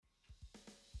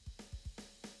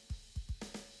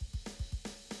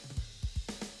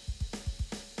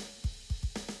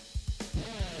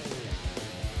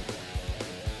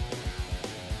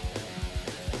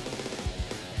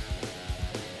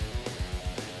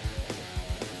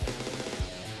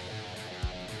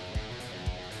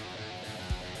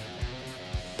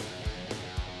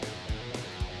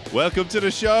Welcome to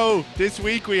the show. This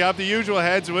week we have the usual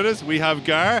heads with us. We have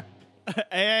Gar.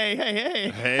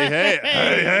 Hey.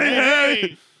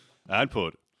 And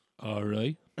Pud. All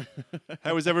right.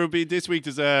 How has everyone been this week?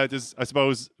 There's, I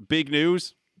suppose, big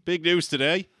news. Big news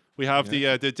today. We have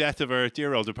the death of our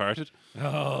dear old departed.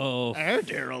 Oh. Our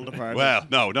dear old departed. Well,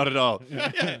 no, not at all.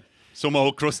 Some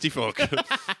old crusty fuck.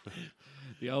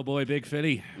 The old boy, Big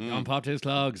Philly, unpopped his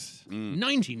clogs.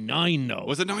 99, though.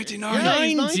 Was it 99? Yeah,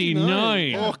 he's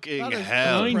 99. Fucking That is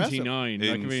hell. impressive. 99.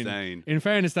 Insane. In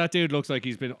fairness, that dude looks like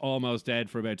he's been almost dead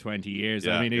for about 20 years.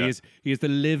 Yeah, I mean, he is the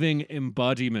living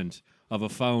embodiment of a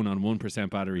phone on 1%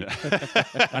 battery.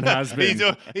 And has been.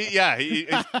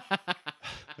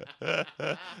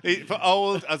 He's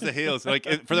old as the hills. Like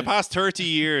for the past 30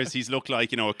 years, he's looked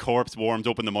like a corpse warmed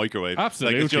up in the microwave.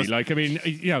 Absolutely. Like, I mean,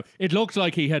 it looked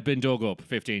like he had been dug up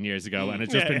 15 years ago and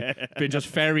it's just been just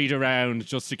ferried around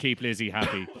just to keep Lizzie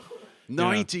happy.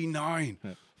 99.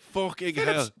 Fucking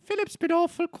hell. Philip's been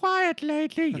awful quiet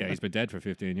lately. Yeah, he's been dead for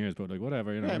 15 years, but like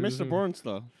whatever, Yeah, Mr. Burns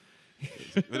though.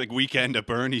 Like weekend at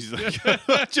Bernie's.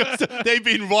 Like, they've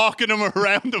been walking him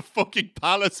around the fucking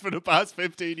palace for the past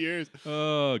 15 years.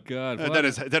 Oh God! Then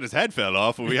his head fell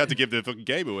off and we had to give the fucking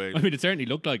game away. I mean, it certainly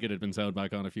looked like it had been sewed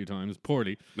back on a few times,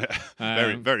 poorly.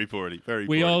 Very poorly. Very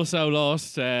We poorly. also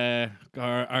lost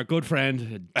our good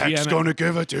friend X gonna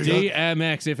give it to you.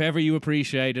 DMX. If ever you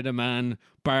appreciated a man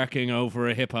barking over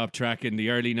a hip hop track in the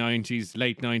early 90s,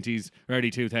 late 90s,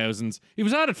 early 2000s, he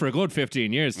was at it for a good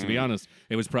 15 years. To be honest,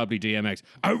 it was probably DMX.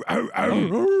 Ow, ow,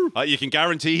 ow. You can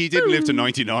guarantee he didn't live to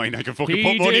 99. I can fucking He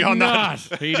put money did on not.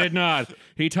 that. He did not.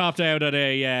 He topped out at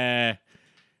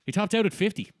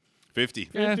 50. 50.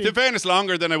 Yeah. To fairness,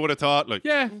 longer than I would have thought. Like,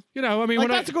 Yeah, I mean, Like when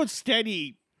that's a good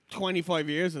steady 25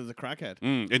 years as a crackhead.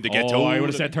 in the ghetto. Oh, I would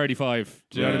have said 35.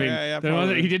 Do you know what I mean? Yeah, Then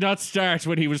probably. he did not start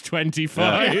when he was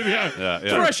 25. Yeah.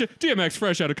 DMX,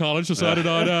 fresh out of college, decided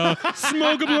I'd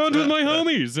smoke a blunt with my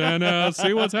homies and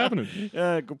see what's happening.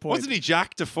 Yeah, good point. Wasn't he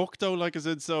jacked to fuck though? Like, as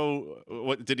in, so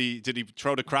what did he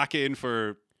throw the crack in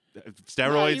for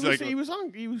steroids? No,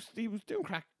 he was doing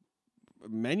crack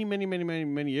many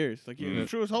years. Like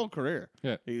through his whole career.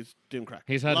 Yeah. He was doing crack.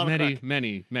 He's A had lot of crack.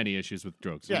 many issues with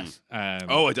drugs. Yes. I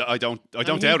don't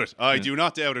doubt it. I do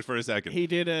not doubt it for a second. He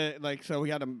did so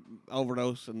he had an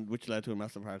overdose and which led to a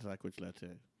massive heart attack, which led to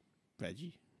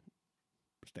veggie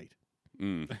state.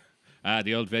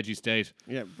 The old veggie state.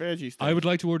 Yeah, veggie state. I would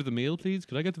like to order the meal, please.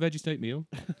 Could I get the veggie state meal?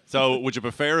 So, would you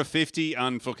prefer a 50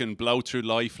 and fucking blow through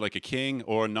life like a king,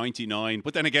 or 99?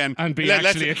 But then again, And be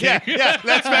actually a king. Yeah,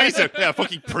 let's face it. Yeah,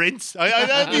 fucking prince.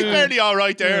 I'd be fairly all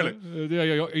right there.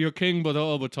 Like. You're king, but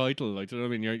all but title. Like, do you know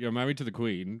what I mean? You're married to the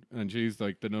queen, and she's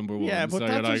like the number one. Yeah, but so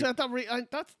that's, you're like,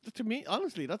 that's to me,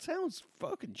 honestly, that sounds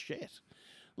fucking shit.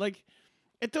 Like,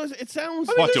 it does. It sounds.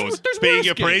 What there's- does? there's Being worse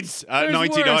a prince at There's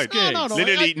 99. worse gigs. No,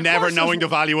 Literally of never course knowing the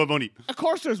there's- value of money. Of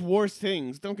course, there's worse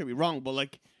things. Don't get me wrong, but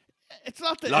like, it's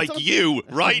not the, Like it's not you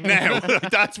right now.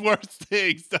 That's worse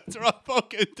things. That's right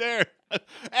fucking there.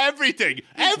 Everything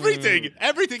So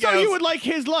else. you would like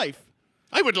his life?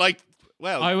 I would like,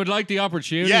 well, I would like the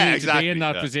opportunity yeah, to exactly. be in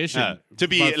that Yeah, position. yeah. To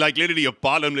be But like literally a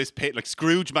bottomless pit, like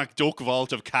Scrooge McDuck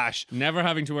vault of cash. never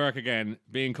having to work again,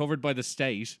 being covered by the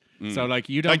state. So like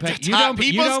you don't Like pay, people's you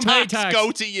don't pay tax tax. go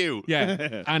to you.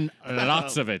 Yeah, and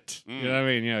lots of it. You know what I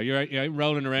mean? Yeah, you're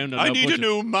rolling around. On I no need budget. a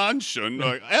new mansion,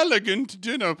 like elegant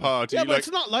dinner party. Yeah, but like, it's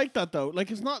not like that though.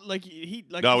 Like, it's not like he.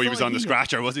 Like, no, it's he not was like on the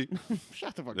scratcher, was he?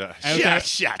 Shut the fuck Yeah,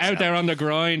 up. out there on the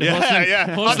grind. Yeah, hustling, yeah. On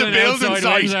the hustling building outside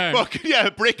site. Windsor. Fuck, yeah,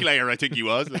 bricklayer, I think he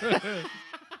was.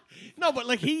 No, but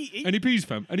like he Any peas,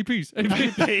 fam? Any peas? Any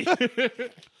peas?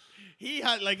 he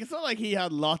had like it's not like he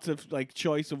had lots of like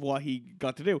choice of what he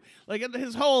got to do. Like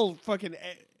his whole fucking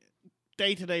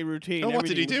day-to-day routine. Oh, what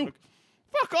did he everything do? was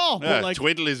fuck off. Yeah, But like,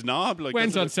 twiddle his knob. Like,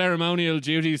 Went on ceremonial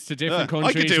duties to different I could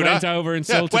countries. do Went that. over, Yeah,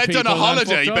 insulted went people. on a and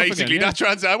holiday, fucked off basically.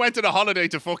 again, I went on a holiday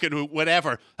to fucking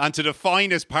whatever, and to the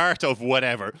finest part of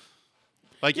whatever.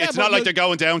 Like, Yeah, it's but not like look- they're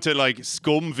going down to, like,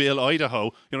 Scumville, Idaho.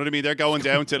 You know what I mean? They're going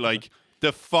down to, like,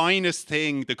 the finest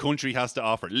thing the country has to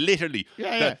offer. Literally.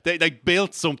 Yeah. They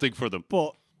built something for them.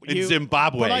 but In you-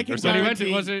 Zimbabwe but I or can something. When he went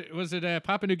to, guarantee- was it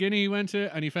Papua New Guinea he went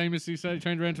to, and he famously said,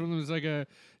 turned around to one of them and was like,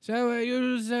 so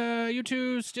you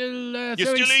two still You're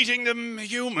throwing, still eating them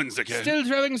humans again. still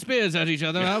throwing spears at each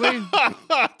other, are we?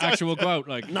 Actual quote,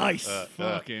 like nice.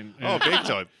 fucking. Oh, big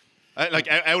time. Like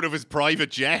out of his private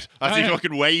jet as he yeah.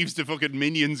 fucking waves to fucking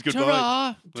minions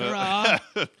goodbye. Ta-ra,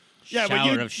 ta-ra. Yeah, but Shower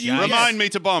you- of you- shit. Remind me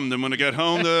to bomb them when I get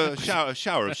home. The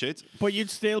shower of shit. But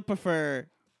you'd still prefer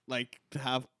like to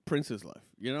have Prince's life.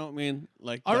 You know what I mean?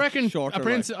 Like I that reckon shorter a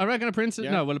prince. life. I reckon a prince.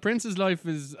 Yeah. No, well, a prince's life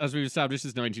is, as we've established,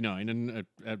 is 99, and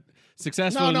a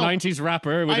successful No. 90s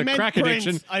rapper with I a meant crack Prince.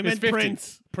 addiction. I is meant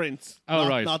 50. Prince. Oh, not,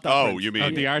 right. Not that Oh, Prince. you mean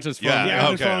Oh, the artist. Yeah. form. The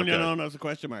artist okay, phone, you okay. know, as a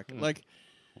question mark. Like,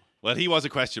 Well, he was a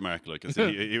question mark. Like I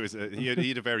said, he was. He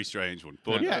had a very strange one.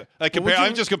 But Yeah. like But would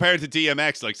I'm you- just comparing to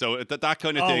DMX. Like so that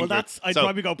kind of oh thing. well, where- I'd so-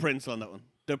 probably go Prince on that one.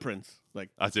 The Prince, like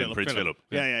As in Prince Philip.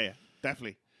 Yeah,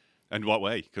 definitely. And what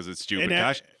way? Because it's stupid In,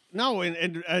 cash. No,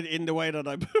 in the way that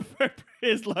I prefer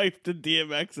his life to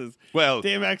DMX's. Well,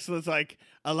 DMX was like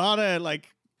a lot of like.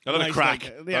 a lot of nice, crack.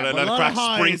 like, a lot but of crack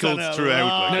highs sprinkled and a throughout.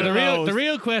 lot Like, Now, of the lows.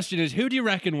 real question is, who do you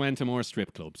reckon went to more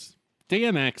strip clubs?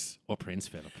 DMX or Prince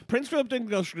Philip? Prince Philip didn't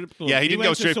go strip clubs. yeah, he didn't go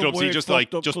went to strip some clubs. He weird just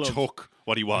fucked up just clubs. took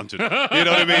what he wanted. You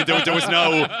know what I mean?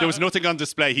 There was nothing on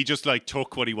display. He just like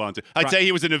took what he wanted. I'd say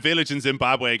he was in a village in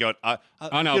Zimbabwe going, Oh,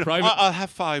 no, you know, private- I'll have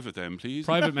 5 of them, please.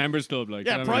 Private members club, like.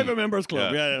 Yeah, you know what I private mean? members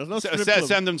club. Yeah, there's no strip club.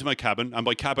 Send them to my cabin, and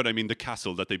by cabin I mean the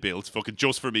castle that they built, fucking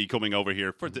just for me coming over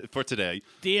here for today.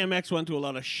 DMX went to a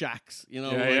lot of shacks, you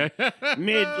know, Yeah, like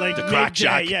mid, like The crack midday,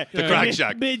 shack. yeah, The crack mid-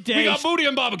 shack. midday. We got booty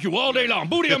and barbecue all day long.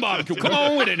 Booty and barbecue. Come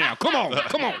on with it now. Come on.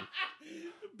 Come on.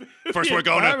 First we're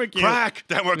going to Barbecue. crack,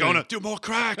 then we're going to do more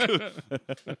crack. Crack,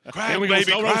 Then we go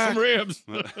baby, slow roast crack. some ribs.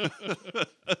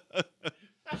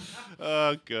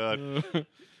 Oh god.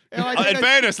 Yeah, I think In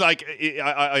fairness, like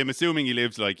I'm assuming he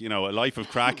lives like a life of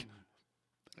crack.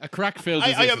 A crack filled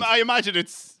I imagine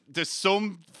there's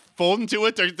some fun to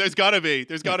it. There's gotta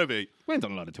be. Went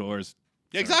on a lot of tours.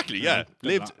 Exactly. Yeah.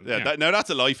 Lived. Yeah. Now that's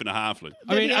a life and a half. Like.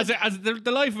 I mean, he as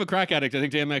the life of a crack addict, I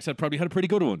think DMX probably had a pretty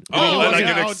good one. Oh, I mean, like it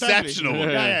an wasn't- definitely. exceptional one.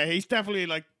 Yeah, he's definitely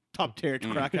like top tier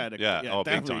crack addict. Yeah. Oh,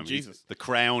 big definitely. time. Jesus. He's the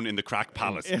crown in the crack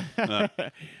palace.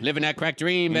 living that crack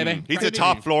dream, baby. He's the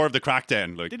top floor of the crack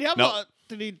den. Like. Did he have No, a lot?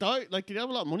 Did he die? Like, did he have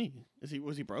a lot of money?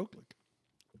 Was he broke? Like,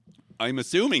 I'm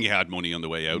assuming he had money on the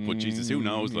way out, but Jesus, who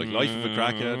knows? Like life of a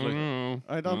crackhead. Like.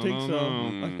 I don't think so.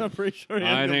 I'm not pretty sure. He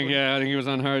had I good think money. I think he was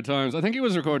on hard times. I think he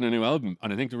was recording a new album,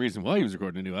 and I think the reason why he was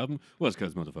recording a new album was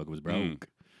because motherfucker was broke.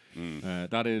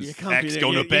 That You is can't be Ex the-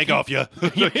 gonna you beg can't- off you.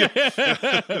 you X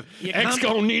can't-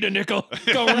 gonna need a nickel.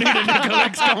 Gonna need a nickel.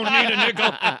 X gonna need a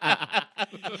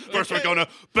nickel. First we're gonna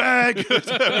beg.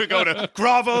 We're gonna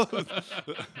grovel.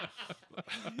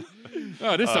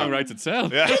 Oh, this song writes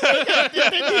itself.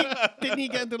 didn't he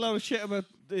get into a lot of shit about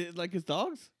like his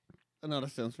dogs? I know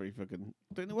that sounds very fucking.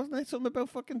 Wasn't that something about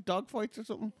fucking dog fights or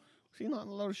something? Was he not in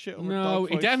a lot of shit over No, dog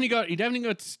he fights? definitely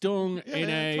got stung Yeah, in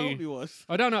a. totally was.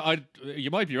 I don't know. You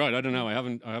might be right. I don't know. I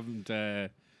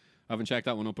haven't checked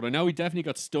that one up, but I know he definitely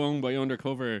got stung by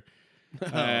undercover.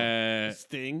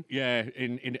 Sting. Yeah,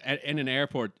 in an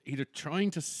airport, either trying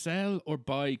to sell or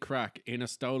buy crack in a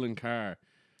stolen car.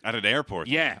 At an airport.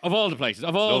 Yeah, of all the places,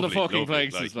 of all the Lovely, fucking lovely.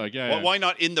 places, like why- Why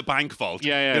not in the bank vault?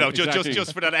 Yeah, yeah, exactly.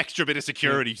 Just for that extra bit of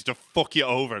security to fuck you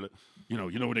over. You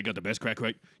know where they got the best crack,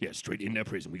 right? Yeah, straight in that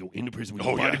prison. We go into prison. We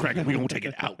Oh, buy yeah. the crack, and we gonna take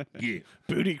it out. Yeah.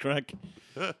 Booty crack.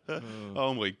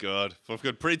 Oh my god!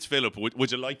 Fucking Prince Philip.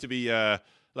 Would you like to be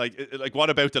like what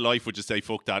about the life? Would you say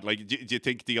fuck that? Like, do you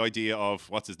think the idea of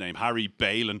what's his name, Harry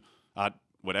Balin, at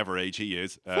whatever age he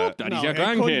is? That he's no, your I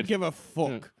couldn't grandkid. give a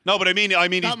fuck. No, but I mean, That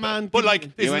he's, man but didn't- like,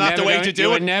 isn't that the way to do You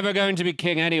were it? never going to be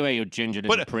king anyway, you ginger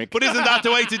little prick. But isn't that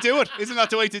the way to do it? Isn't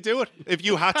that the way to do it? If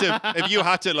you had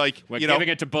to, like, We're you know, giving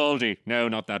it to Baldy. No,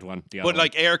 not that one. The other but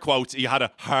like air quotes, you had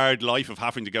a hard life of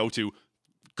having to go to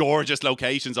gorgeous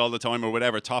locations all the time or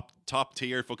whatever, top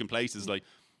tier fucking places. Like,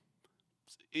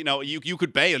 you know, you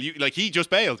could bail. He just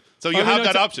bailed, so you I mean, have I'd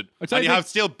that say- option, I'd say and you big- have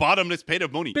still bottomless pit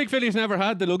of money. Big Philly's never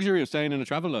had the luxury of staying in a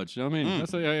travel lodge. You know what I mean?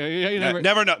 That's you never.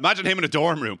 Never know. Imagine him in a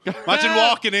dorm room. Imagine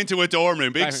walking into a dorm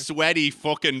room, big Right. sweaty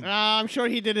fucking. I'm sure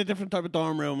he did a different type of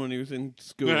dorm room when he was in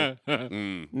school. You know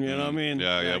what I mean?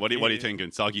 Yeah. Like, What are you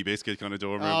thinking? Soggy biscuit kind of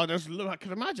dorm room. Oh, I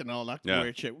can imagine all that Yeah.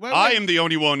 weird shit. Well, I am the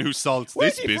only one who salts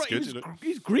where's this he from? biscuit.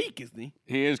 He's Greek, isn't he?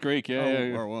 He is Greek, yeah. Oh, yeah,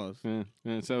 yeah. or was.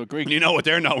 Yeah. So Greek. You know what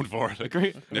they're known for.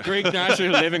 The Greek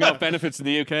national living off benefits in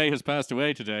the UK has passed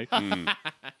away today.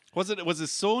 Was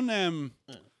his son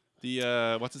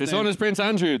what's his His name? son is Prince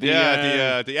Andrew.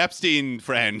 the Epstein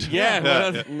friend. Yeah,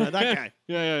 well, That guy.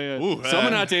 yeah. Ooh,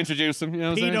 Someone had to introduce him. You know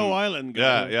what I'm saying? Pedo Island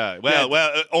guy. Yeah.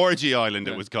 Well, Orgy Island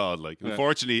it was called. Like,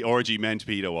 unfortunately, Orgy meant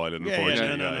Pedo Island. Yeah,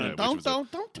 Unfortunately, no. which Don't was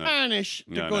a- tarnish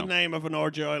the Yeah, good no. name of an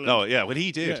orgy island. No, yeah, well,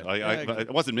 he did. Yeah,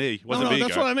 It wasn't me. It no, wasn't me.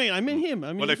 that's Gar. what I mean. I mean him.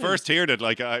 When I first heard it,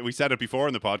 like we said it before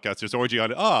in the podcast, there's Orgy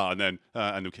Island. And then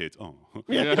and the kids.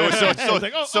 Yeah. It was such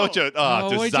like, oh, such a Oh,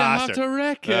 why'd you have disaster. to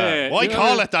wreck it? Why You know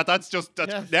call what I it that?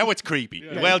 That's now it's creepy.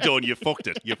 Well done, you fucked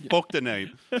it. You fucked the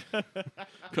name.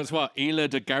 Because what, Ela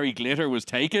de Gary Glitter was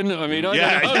taken? I mean, I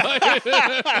Yeah. don't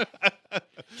know.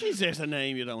 Jeez, there's a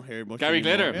name you don't hear much. Gary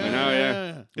anymore. Glitter. I know,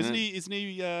 yeah. Isn't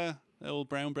he old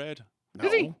brown bread? No.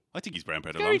 Is he? I think he's brown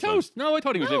bread a Gary long time. Toast. No, I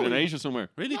thought he was No, living in he- Asia somewhere.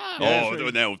 Really? Yeah, Oh,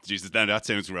 sure. no, Jesus, then that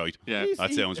sounds right. Yeah. He's-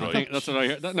 That sounds I right. think that's what I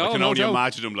heard. No, I can no only joke.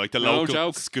 imagine him like the No local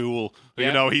joke. school. Yeah.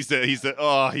 You know, he's the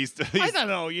I don't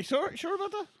know. You sure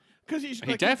about that? Because he's He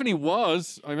like, definitely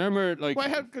was. I remember, like, Why?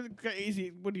 How is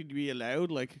he? Would he be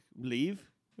allowed like leave?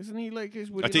 Isn't he like?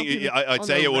 Would I he think not be I'd on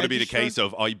say the it would have been a register? case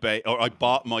of I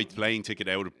bought my plane ticket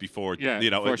out before. Yeah, you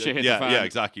know, before shit hit the yeah, fan. yeah,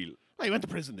 exactly. Oh, he went to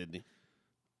prison, didn't he?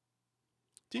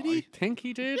 Did I he? think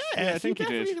he did. Yeah, I think he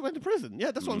definitely did. went to prison.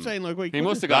 Yeah, that's what I'm saying. Like, wait, He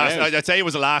must have got Last, out. I'd say it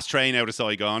was the last train out of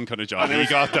Saigon, kind of job. He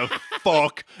got the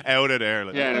fuck out of there.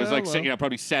 Like. Yeah, and it was Well, like well. you know,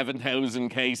 probably 7,000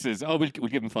 cases. Oh, we'll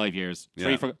give him 5 years.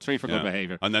 Yeah. Three for good Yeah.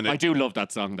 behavior. And then I it- do love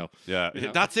that song though. Yeah,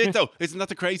 Yeah. that's it though. Isn't that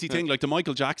the crazy thing? Like the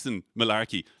Michael Jackson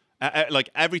malarkey, like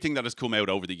everything that has come out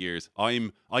over the years, I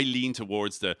lean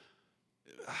towards the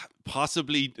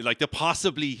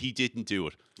possibly he didn't do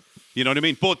it. You know what I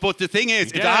mean? But the thing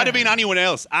is, if it Yeah. had been anyone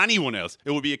else,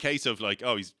 it would be a case of like,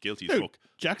 oh, he's guilty as Dude, fuck.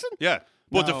 Jackson? Yeah.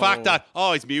 But the No. fact that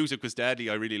his music was deadly,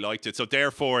 I really liked it. So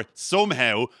therefore,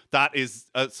 somehow that is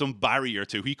some barrier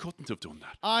to he couldn't have done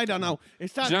that. I don't know.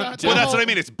 It's that. Do you know- that do Well, you that's whole- what I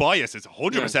mean. It's bias. It's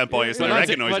 100% bias. Yeah. And I Well,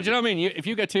 recognise well, it. do you know what I mean? If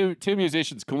you get two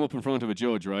musicians come up in front of a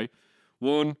judge, right?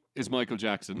 One is Michael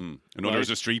Jackson. Another right? is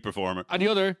a street performer. And the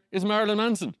other is Marilyn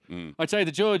Manson. I'd say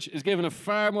the judge is giving a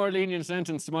far more lenient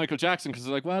sentence to Michael Jackson because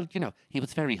they're like, well, you know, he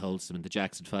was very wholesome in the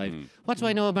Jackson 5. What do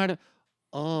I know about it?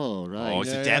 Oh, right. Oh,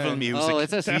 it's Yeah, the devil yeah. music. Oh,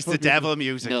 it's a- He's the devil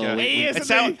music. No, yeah. he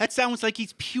isn't he? It sounds like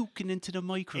he's puking into the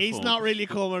microphone. He's not really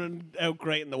coming out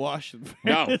great in the wash. in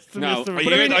No, fairness to no. Mr. I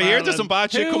But I hear, mean, I hear Marlon. there's some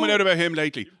bad shit Who- coming out about him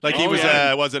lately. Like he Oh, was,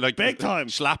 yeah. was it like Big time.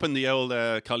 slapping the old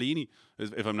Collini,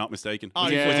 if I'm not mistaken. Oh,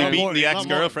 Yeah. Was he Not beating more- the not more-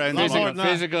 ex-girlfriend? not or more something? than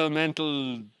that. Physical,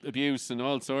 mental abuse, and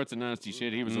all sorts of nasty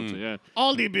shit he was up to, yeah.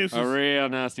 All the abuses. A real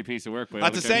nasty piece of work by all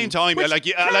At the same accounts. time, Which like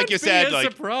you can't said, be a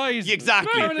like surprise.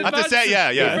 Exactly. Marilyn At the Manson,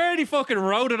 yeah. He barely fucking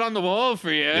wrote it on the wall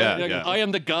for you. Yeah, Like, yeah. I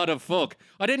am the god of fuck.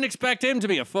 I didn't expect him to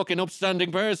be a fucking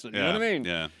upstanding person. You know what I mean?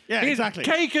 Yeah. Yeah, He's- exactly.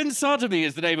 Cake and Sodomy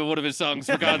is the name of one of his songs,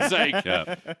 for God's sake.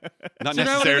 Yeah. Not Do you know what I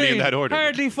necessarily in mean? that order.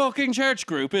 Hardly fucking church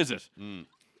group, is it?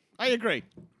 I agree.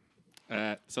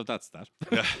 So that's that.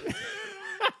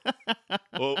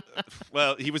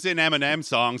 Well, he was in Eminem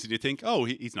songs, and you think, oh,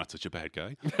 he's not such a bad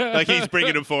guy. Like he's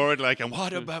bringing him forward, like, and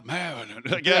what about Marilyn?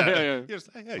 Like, Yeah, yeah. You're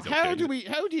just like, yeah, he's How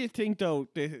okay. do you think though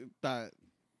that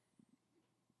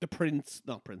the Prince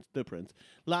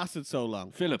lasted so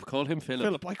long? Philip, call him Philip.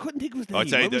 Philip, I couldn't think of his name. I'd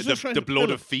say I was just the trying the to- blood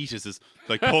Philip. of fetuses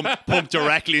like pumped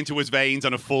directly into his veins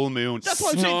on a full moon. That's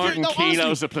what I'm saying. Snorting No, honestly,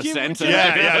 kilos of do you- placenta. do you-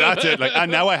 Yeah, that's it. Like,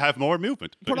 and now I have more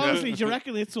movement. But honestly, do you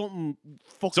reckon it's something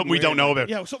fucking Something we weird don't know like- about.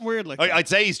 Yeah, something weird like I'd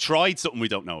say he's tried something we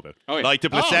don't know about. Oh, yeah. Like the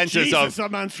placentas Jesus, of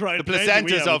that man's tried the plenty, we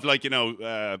placentas haven't. of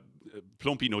like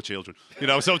plumpy no children. You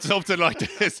know, something like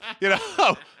this. You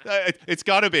know, it's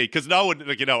got to be because no one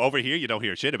like over here you don't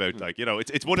hear shit about like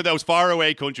it's one of those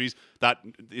faraway countries that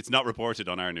it's not reported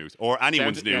on our news or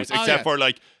anyone's yeah. news Oh, except yeah. for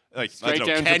like I Straight don't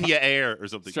know, down to Kenya Air or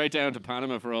something. Straight down to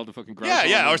Panama for all the fucking growth.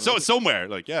 Yeah, or somewhere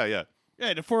like yeah.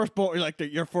 Yeah, the firstborn,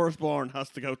 your firstborn has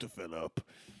to go to Philip.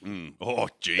 Oh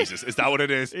Jesus, is that what it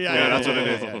is? Yeah, that's what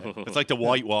it yeah, is. It's like the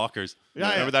White Walkers. Yeah,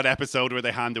 Remember yeah. that episode where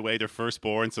they hand away their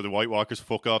firstborn so the White Walkers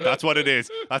fuck up? That's what it is.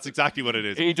 That's exactly what it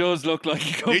is. He does look like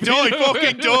he could He be does, he the fucking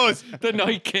winner. does. The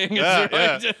Night King is Yeah,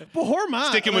 right. yeah. But her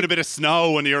man, Stick him with a bit of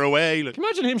snow when you're away. Like.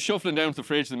 Imagine him shuffling down to the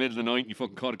fridge in the middle of the night and you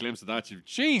fucking caught a glimpse of that. You,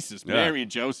 Jesus, Yeah. Mary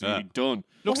and Joseph, Yeah. you'd be done.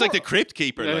 Looks like the Crypt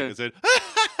Keeper. Yeah. Like I said,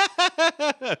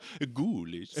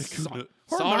 ghoulish.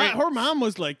 her man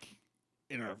was like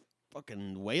in her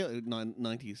fucking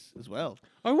 90s as well.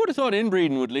 I would have thought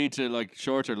inbreeding would lead to like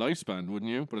shorter lifespan, wouldn't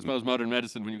you? But I suppose modern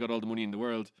medicine, when you've got all the money in the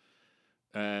world,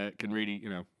 can really,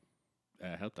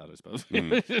 help that, I suppose.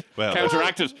 Well,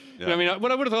 counteract it. Yeah. I mean,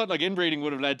 what I would have thought, like inbreeding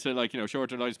would have led to like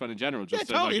shorter lifespan in general. Yeah, Just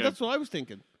totally. like, That's what I was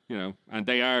thinking. and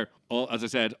they are, all, as I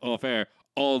said, off air,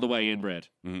 all the way inbred.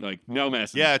 Like no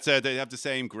messing. yeah, it's they have the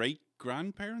same great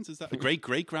grandparents. Is that great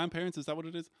grandparents? Is that what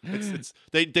it is? It's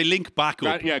they link back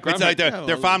up. Yeah, it's like Yeah,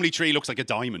 their well- family tree looks like a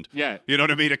diamond. Yeah. You know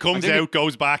what I mean? It comes think out,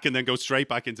 goes back, and then goes straight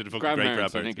back into the fucking great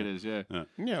grandparents, grandparents. I think it is. Yeah.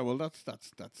 Yeah, well, that's the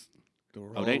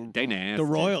Oh, they nasty. the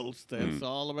royals. It's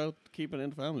all about keeping it in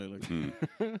the family.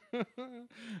 Like.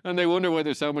 And they wonder why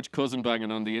there's so much cousin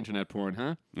banging on the internet porn,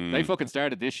 huh? They fucking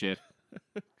started this shit.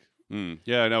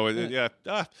 Yeah, no, yeah.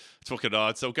 It's fucking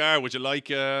odd. So, Gar, would you like?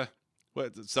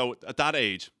 So at that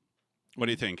age, what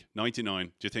do you think? 99.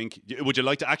 Do you think? Would you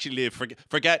like to actually live?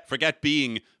 Forget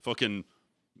being fucking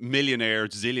millionaire,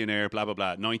 zillionaire, blah blah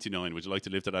blah. 99. Would you like to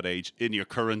live to that age in your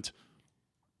current,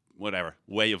 whatever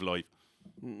way of life?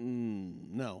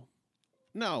 No.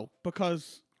 No,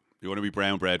 because You want to be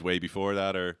brown bread way before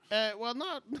that, or well,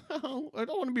 not no, I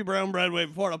don't want to be brown bread way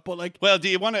before that, but like well, do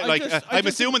you want to I like? just- I I'm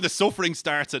just- assuming the suffering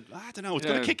starts at I don't know. It's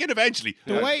going Yeah. to kick in eventually.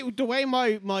 the way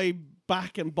my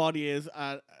back and body is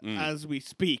as we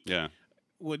speak Yeah,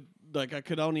 would like I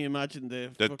could only imagine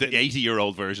the the fucking-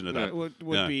 80-year-old version of that. would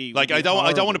Yeah. be like would I be don't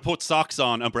want horrible. to put socks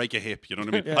on and break a hip. You know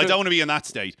what I mean? Yeah. I don't want to be in that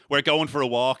state where going for a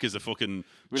walk is a fucking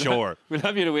chore. We'll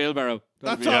have you in a wheelbarrow.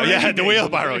 That'll That's be- Yeah, already yeah, the me.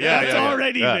 wheelbarrow. Yeah, That's yeah, yeah.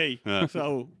 already Yeah, me. yeah.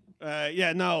 So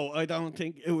yeah, no, I don't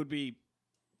think it would be.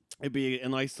 It'd be a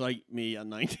nice sight, me at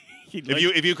 90.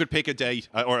 If you could pick a date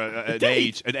or an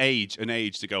date?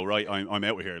 age to go right, I'm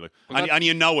out of here, like, Well, and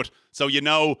you know it. So you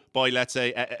know by let's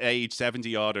say age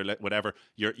 70 odd or whatever,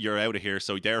 you're out of here.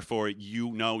 So therefore,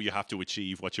 you know you have to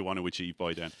achieve what you want to achieve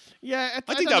by then. yeah, I think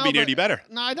don't that'd be know, nearly but- better.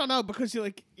 No, I don't know because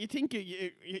you think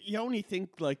you only think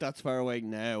like that's far away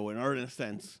now in a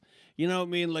sense. You know what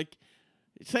I mean? Like.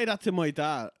 Say that to my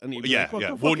dad, and he'd be Yeah, like, what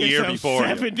yeah. the fuck 1 year yourself, before,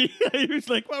 yeah. 70. He was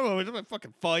like, well, there's about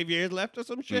fucking 5 years left or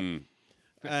some shit.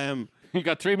 You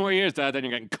got 3 more years, Dad, then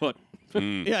you're getting cut.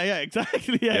 Yeah,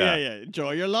 exactly. Yeah. Yeah.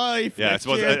 Enjoy your life. Yeah, I next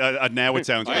suppose year. now it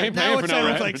sounds. I Right. ain't Now paying it for no sounds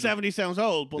rent. like 70 sounds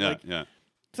old, but Yeah, like yeah.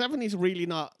 70's really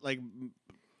not like.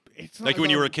 It's not Like as when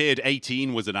you were a old. kid,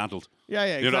 18 was an adult. Yeah,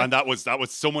 yeah. You know, and exactly. that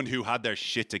was someone who had their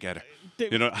shit together. The-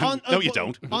 You know, no, you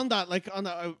don't. On that,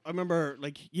 I remember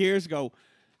like years ago,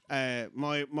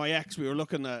 my ex, we were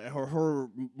looking at her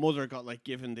mother got like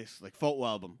given this like photo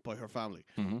album by her family,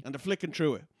 and they're flicking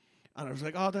through it, and I was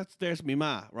like, oh, there's me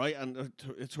ma, right, and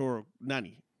it's her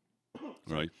nanny,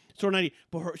 Right. it's her nanny,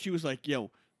 but she was like,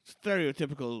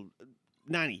 stereotypical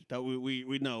nanny that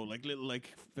we know, like little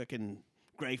like fucking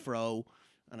grey fro.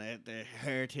 And the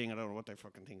hair thing, I don't know what their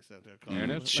fucking things that they're called.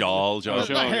 Hairnet? Like- Shawl, Well,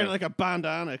 Joe. not hair, yeah. like a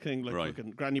bandana thing, like Right.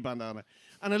 fucking granny bandana,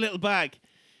 and a little bag.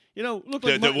 You know, look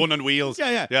The, like the my, one on wheels.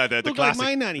 Yeah. Yeah, the look classic. like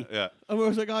my nanny. Yeah. And I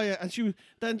was like, oh yeah, and she was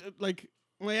then like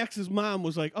my ex's mom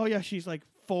was like, oh yeah, she's like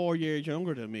 4 years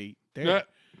younger than me. There,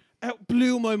 Yeah. it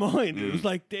blew my mind. It was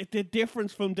like the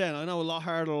difference from then. I know a lot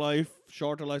harder life,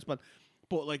 shorter lifespan,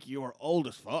 but like you were old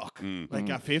as fuck, like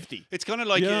at 50. It's kind of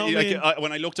like, You know what I mean?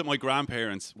 when I looked at my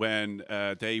grandparents when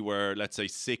they were, let's say,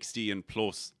 60 and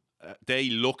plus, they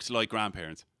looked like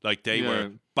grandparents. Like they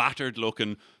were battered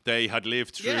looking. They had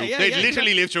lived through. Yeah, they yeah,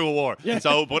 literally lived through a war. Yeah.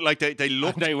 So, but like they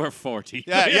looked. They were 40.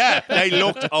 Yeah, they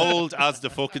looked old as the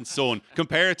fucking sun.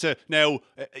 Compared to now,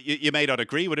 you may not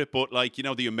agree with it, but like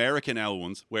the American L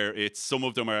ones, where it's some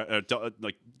of them are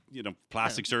like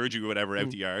plastic surgery or whatever out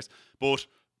the arse. But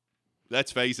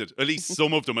let's face it, at least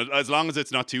some of them, as long as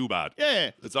it's not too bad.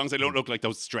 Yeah. As long as they don't look like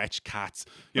those stretched cats,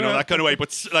 that kind of way.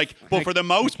 But but for the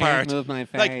most part, move my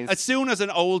like face. as soon as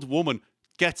an old woman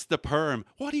gets the perm,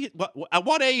 at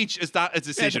what age is that a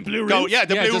decision? blue Go, rinse? yeah,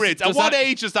 the Yeah, blue does- rinse. At does what that-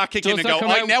 age does that kick in does and that go?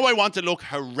 come out- Now I want to look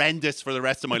horrendous for the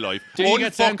rest of my life. Do you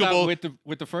get sent that Unfuckable.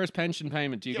 with the first pension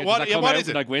payment? Do you get What, does that come what out is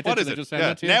it? like with What it? is Do it? they just send Yeah.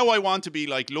 that to you? Now I want to be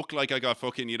like look like I got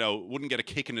fucking wouldn't get a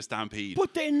kick in a stampede.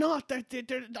 But they're not.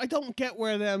 I don't get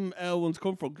where them L ones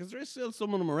come from because there is still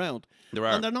some of them around. There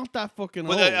are. And they're not that fucking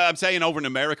But old. I'm saying over in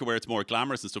America where it's more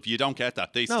glamorous and stuff, you don't get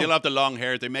that. They No. still have the long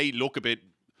hair. They may look a bit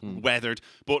weathered,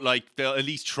 but like they'll at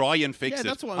least try and fix Yeah, it.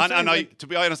 that's what I'm and saying, I, like- to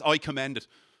be honest, I commend it.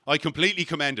 I completely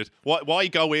commend it. Why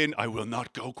go in? I will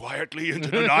not go quietly into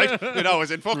the night. As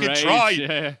in fucking Right,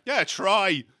 try. yeah.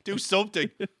 Try. Do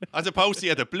something. As opposed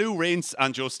to the blue rinse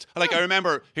and just like I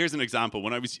remember. Here's an example.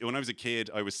 When I was a kid,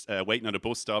 I was waiting at a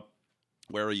bus stop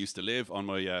where I used to live on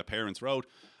my parents' road,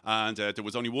 and there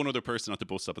was only one other person at the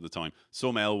bus stop at the time.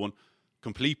 Some L1,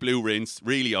 complete blue rinse,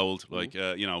 really old, like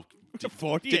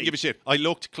 48. didn't give a shit. I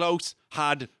looked close,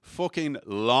 had fucking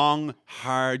long,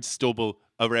 hard stubble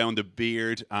around the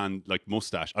beard and like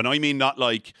mustache, and I mean not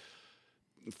like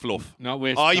fluff. Not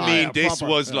with. I Oh, mean yeah, this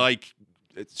proper, was yeah. like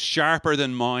it's sharper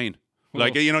than mine.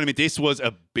 Like you know what I mean? This was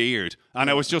a beard, and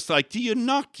I was just like, "Do you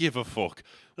not give a fuck?"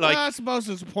 Like, Well, I suppose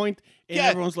there's a point in Yeah.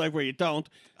 everyone's life where you don't.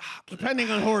 Depending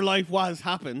on her life what has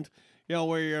happened,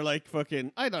 where you're like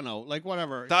fucking, I don't know, like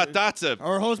whatever. that's a.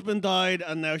 Her husband died,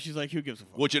 and now she's like, who gives a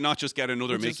fuck? Would you not just get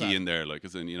another Which is Mickey sad. in there, like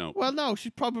as in Well, no,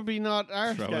 she's probably not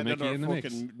ours. Throw a getting Mickey another in the mix.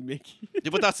 fucking Mickey. Yeah,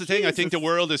 but that's the thing. I think the Jesus.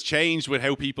 world has changed with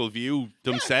how people view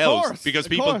themselves course, because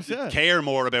of people course, yeah. care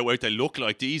more about what they look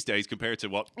like these days compared to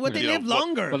what. Well, they you know, live what-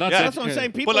 longer. Well, that's, that's what I'm it.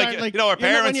 saying. People But are like, our when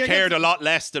parents you cared get- a lot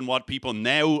less than what people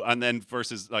now, and then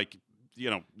versus like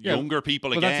Yeah. younger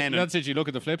people Well, again. that's it. You look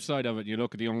at the flip side of it. You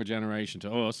look at the younger generation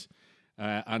to us.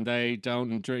 and they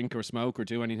don't drink or smoke or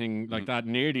do anything like that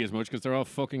nearly as much because they're all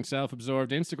fucking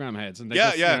self-absorbed Instagram heads. And they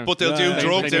just, but they'll do Yeah.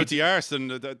 drugs They out the arse, and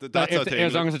that's a thing.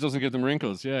 as long as it doesn't give them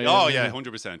wrinkles. Yeah. Oh yeah,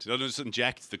 100%. They'll just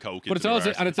inject the coke. But into it's their also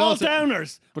arse. and it's All also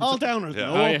downers. All downers. Yeah.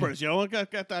 No Oh, yeah. uppers. You know,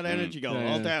 get that energy going.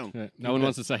 All down. Yeah. No one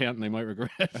wants to say anything they might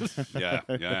regret. yeah,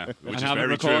 which And is have it very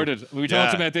recorded. true. We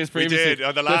talked about this We previously. did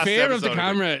on the last fear of the episode, I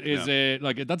camera think. is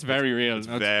like that's very real. It's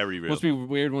very real. Must be a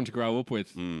weird one to grow up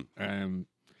with.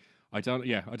 I don't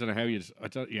know how you. It's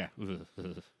don't-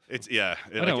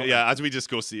 as we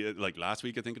discussed like last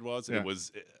week, I think it was. Yeah. It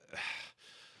was.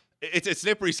 It's a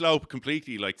slippery slope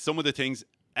completely. Like some of the things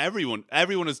everyone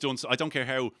has done. I don't care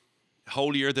how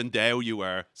holier than thou you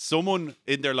are. Someone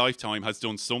in their lifetime has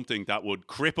done something that would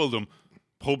cripple them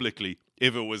publicly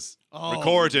if it was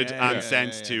recorded and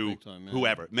sent to big time, yeah.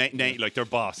 whoever, like their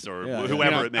boss or Yeah, yeah.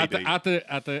 whoever it may at be.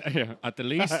 at the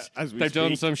least, As we they've done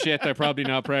speak. some shit they're probably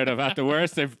not proud of. At the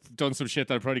worst, they've done some shit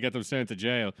that'll probably get them sent to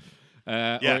jail.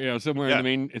 Or,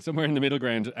 somewhere somewhere in the middle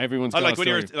ground. Everyone's got like a when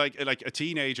you're story. like a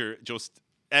teenager, just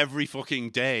every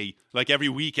fucking day, like every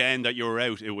weekend that you were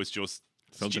out, it was just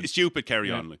stupid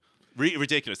carry on, like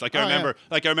ridiculous. Like I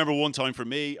remember one time for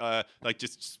me, like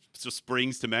just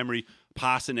springs to memory,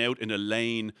 passing out in a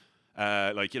lane.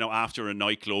 After a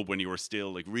nightclub when you were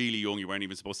still like really young, you weren't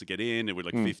even supposed to get in. It was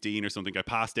like 15 or something. I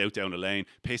passed out down a lane,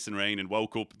 pissing rain, and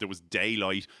woke up. There was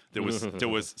daylight. There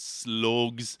was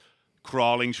slugs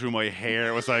crawling through my hair.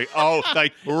 It was like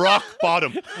rock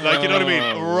bottom. Like, you know what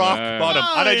I mean? Rock bottom.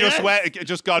 And I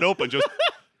just got up and just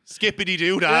skippity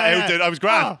doo that out there. I was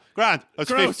grand. I was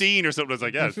Gross. 15 or something. I was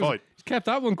like, yeah, it's fine. Kept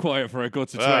that one quiet for a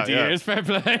guts of 20 yeah. years. Fair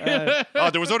play.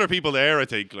 There was other people there, I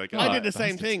think. Like, I did the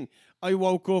same thing. I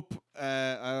woke up.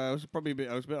 I was a bit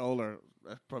older,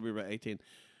 probably about 18,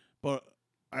 but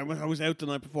I was out the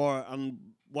night before, and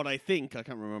what I think, I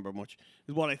can't remember much,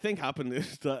 is what I think happened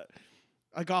is that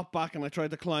I got back and I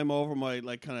tried to climb over my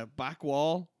like kind of back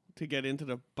wall to get into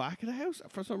the back of the house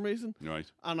for some reason. Right.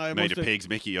 And I Made must a pig's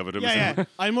Mickey of it. Yeah.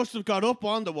 I must have got up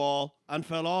on the wall and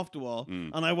fell off the wall,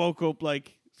 and I woke up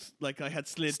like I had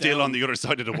slid Still down. on the other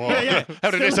side of the wall. Yeah.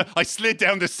 How did I slid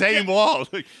down the same wall?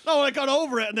 Like, No, I got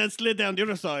over it and then slid down the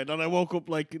other side, and I woke up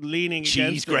like leaning cheese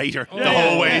against it. grater the Yeah,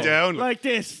 whole way yeah. down. like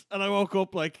this, and I woke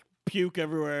up like puke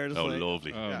everywhere. Just Oh, like,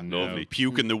 lovely. Oh, Lovely. no.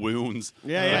 Puking the wounds.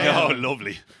 Yeah. Oh,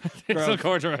 lovely. Still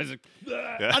cauterizing.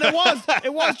 And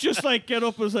it was just like get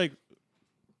up and was like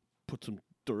put some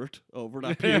dirt over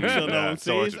that puke so no one sees,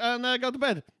 sorted. and go to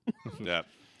bed. Yeah.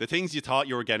 The things you thought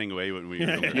you were getting away with when you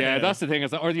were younger. Yeah, that's the thing.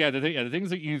 The things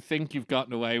that you think you've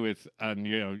gotten away with, and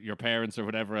your parents or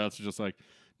whatever else are just like,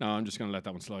 no, I'm just going to let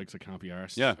that one slide because I can't be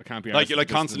arsed. Yeah. I can't be Like arsed. you're like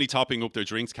constantly topping up their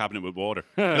drinks cabinet with water.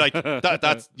 Like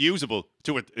that's usable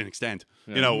to an extent.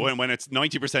 You know, when it's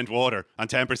 90% water and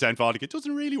 10% vodka, it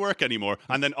doesn't really work anymore.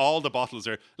 And then all the bottles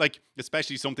are like,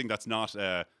 especially something that's not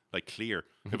like clear.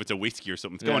 If it's a whiskey or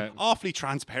something, it's going awfully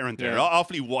transparent there, Yeah.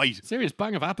 awfully white. Serious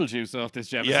bang of apple juice off this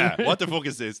Jefferson. Yeah, what the fuck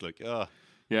is this? Like,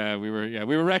 Yeah, we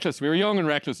were reckless. We were young and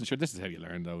reckless, and sure, this is how you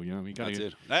learn, though. You know, you gotta, that's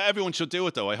it. Everyone should do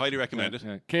it, though. I highly recommend it.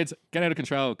 Yeah. Kids, get out of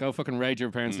control. Go fucking raid your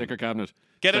parents' liquor cabinet.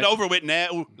 Get it Like- over with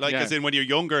now, like Yeah. as in when you're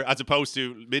younger, as opposed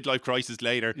to midlife crisis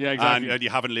later. Yeah, exactly. And you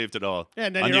haven't lived at all. Yeah,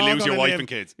 and then and you're you all lose your gonna wife live- and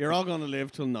kids. You're all going to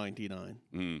live till 99.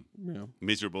 Yeah.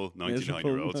 Miserable Miserable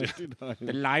 99-year-olds. 99.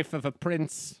 The life of a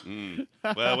prince.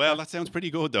 Well, that sounds pretty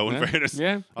good, though. In fairness,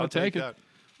 Yeah, I'll take it. that.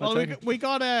 Well, we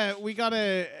got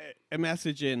a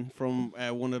message in from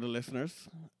one of the listeners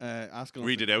asking.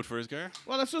 Read it out for us, Gar.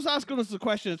 Well, it's just asking us the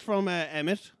question. It's from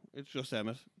Emmett. It's just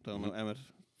Emmett. Don't know Emmett.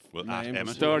 Well, at Name.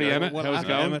 Emmett. Story, Yeah. Emmett. Well, How's it at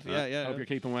going? Emmett, yeah. Hope you're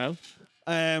keeping well.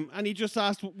 And he just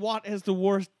asked, what is the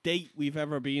worst date we've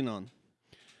ever been on?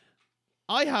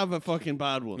 I have a fucking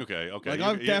bad one. Okay. Like, You-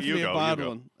 I've you definitely go, a bad you go.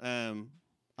 one.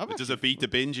 I've Does it beat the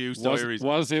binge you Was, stories?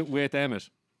 was it with Emmett?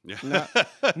 Yeah.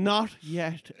 not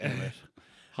yet, Emmett.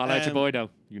 Holla at your boy, though.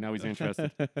 You know he's interested.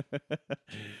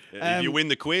 If you win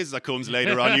the quiz that comes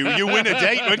later on, you win a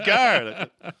date with Gar.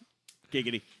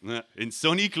 Giggity. In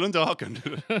sunny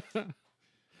Clondalkin.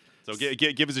 So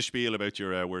give us a spiel about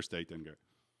your worst date then,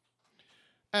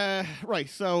 Gar. Right,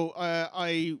 so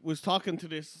I was talking to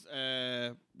this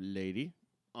lady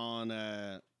on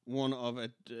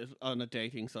on a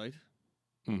dating site,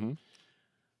 Mm-hmm.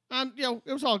 and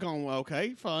it was all going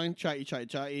okay, fine,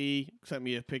 chatty. Sent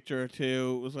me a picture or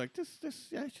two. It was like this,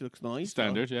 yeah, she looks nice.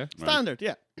 Standard, yeah. Standard,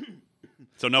 yeah,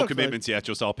 So no Looks commitments yet,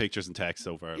 just all pictures and text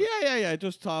so far. yeah.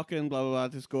 Just talking, blah blah blah.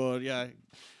 This is good, yeah.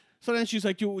 So then she's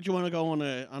like, "Do you want to go on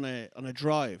a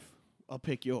drive? I'll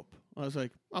pick you up." I was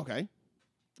like, "Okay,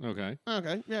 Okay. yeah." I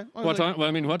was What like, time? Well,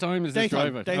 I mean, what time is this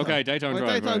Daytime, drive at? daytime. Okay, daytime Right,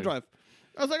 drive. Daytime right. drive.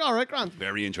 I was like, "All right, grand."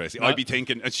 Very interesting. I'd be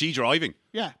thinking, is she driving?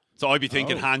 Yeah. So I'd be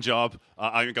thinking hand job.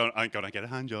 I'm gonna get a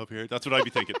hand job here. That's what I'd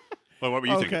be thinking. Well, what were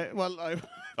you thinking? Okay,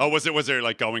 well, Was there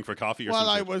like going for coffee or well,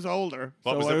 something? I was older.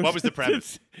 What so was the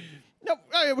premise? No,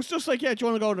 it was just like, yeah, do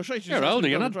you want to go on the straight? You're older.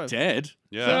 You're not dead.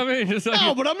 Yeah. So, I mean, it's like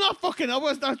No, but I'm not fucking. I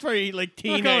was not very like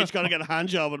teenage. Gonna get a hand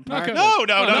job in the park. Okay. No,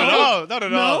 not at all.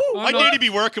 No? I'd I'm nearly not- be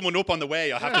working one up on the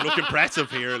way. I have to look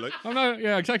impressive here. Like, I'm not.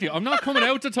 Yeah, exactly. I'm not coming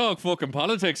out to talk fucking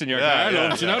politics in your Yeah, car. yeah,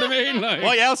 love, you know what I mean? Like,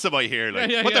 why else am I here? Like,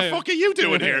 Yeah, what the yeah. fuck are you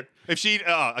doing here? If she,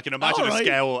 I can imagine All a right.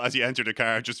 scowl as you enter the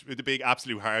car, just with the big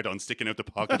absolute hard on sticking out the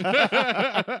pocket.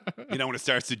 You know when it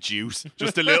starts to juice,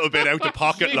 just a little bit out the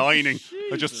pocket lining,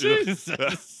 or just Jesus.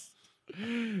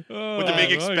 with the big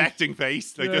right. expecting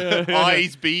face, like Yeah.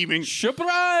 eyes beaming.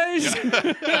 Surprise!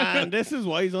 And this is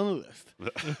why he's on the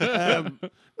list.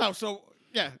 No, so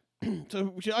yeah,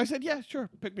 so I said, yeah, sure,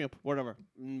 pick me up, whatever.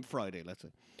 Friday, let's say.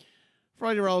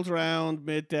 Friday rolls around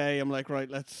midday. I'm like, right,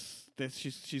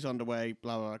 she's on the way.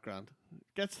 Blah blah blah. Grand.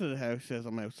 Gets to the house, says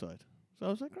I'm outside. So I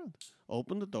was like, grand.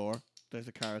 Open the door. There's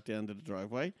a car at the end of the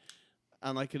driveway,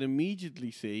 and I can immediately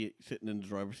see sitting in the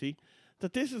driver's seat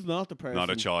that this is not the person. Not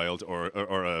a child or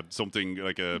something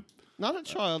like a Not a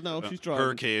child. No, she's driving.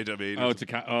 her kid. I mean, it's a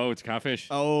catfish.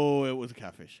 Oh, it was a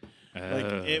catfish. Like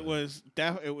Uh. it was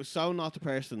so not the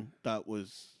person that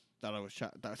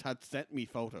had sent me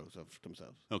photos of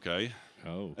themselves okay,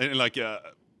 Oh. and like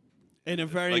in a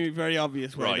very Like- very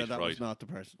obvious way right, that right. was not the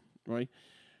person, right?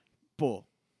 But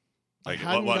I like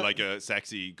hadn't what got- like a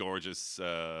sexy, gorgeous,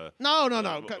 no,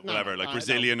 whatever, like no,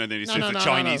 Brazilian, and then he's No, just no, a no,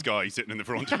 Chinese no. guy sitting in the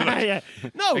front. yeah,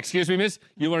 no, Excuse me, miss.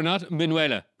 You are not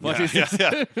Minuela. What is this?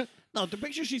 yeah. no. The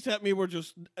pictures she sent me were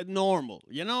just normal.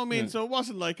 You know what I mean? So it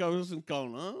wasn't like I wasn't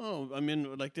going, oh, I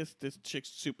mean, like this chick's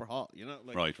super hot. You know,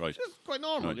 like Right. just quite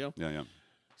normal. Right. You know? Yeah.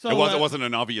 So It wasn't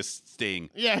an obvious sting.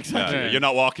 Yeah, exactly. Yeah. You're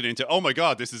not walking into, oh my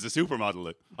god, this is a supermodel.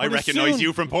 I But as recognize soon-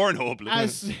 you from Pornhub.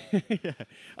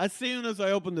 As soon as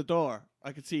I opened the door,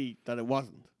 I could see that it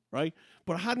wasn't, right?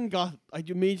 But I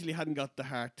immediately hadn't got the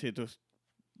heart to just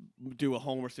do a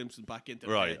Homer Simpson back into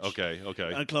the Right. hedge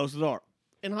Okay. and close the door.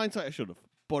 In hindsight, I should have,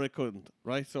 but I couldn't,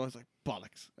 right? So I was like,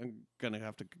 bollocks, I'm going to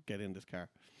have to get in this car.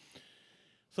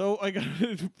 So I got,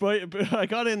 I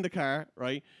got in the car,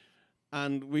 right?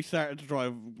 And we started to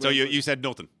drive. So you said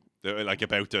nothing, like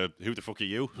about who the fuck are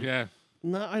you? Yeah.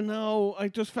 No, I know. I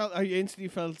instantly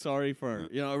felt sorry for her.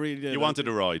 You know, I really did. You wanted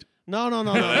a ride. No.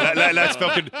 Let's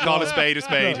fucking call a spade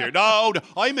here. No,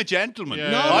 I'm a gentleman.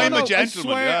 Yeah. No, I'm no, a I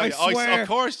gentleman. swear, Yeah, I swear. of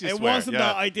course you It swear. wasn't yeah.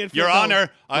 that I did feel Your no- Honour,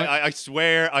 I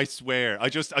swear. I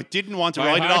didn't want to My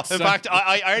ride it off. heart's In set. fact,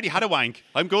 I already had a wank.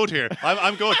 I'm good here.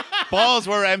 I'm good. Balls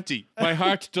were empty. My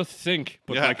heart doth sink,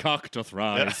 but Yeah. my cock doth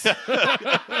rise.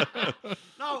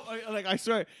 No, I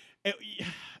swear.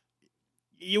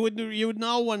 You would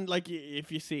know when, like,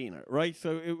 if you seen it, right?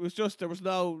 So it was just there's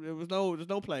no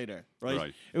play there, right?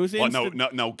 Right. It was What,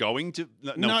 instant. no going to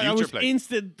no it future was play.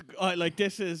 instant. Like,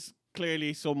 this is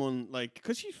clearly someone, like,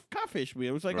 because she catfished me.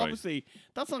 It was like, Right. obviously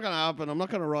that's not gonna happen. I'm not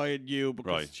gonna ride you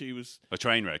because Right. she was. A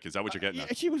train wreck. Is that what you're getting Yeah,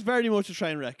 at? she was very much a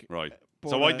train wreck. Right. But,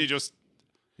 So why didn't you just,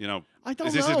 I don't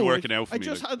is know. this isn't working out for I me?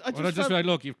 just like- had. I Well, I just just felt- like,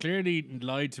 look, you've clearly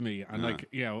lied to me, and like,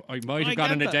 you know, I might I have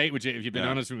gone on get a that. date with you if you've been Yeah.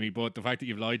 honest with me. But the fact that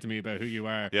you've lied to me about who you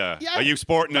are, yeah. Yeah. Are you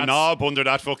sporting a That's- knob under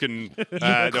that fucking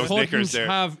those knickers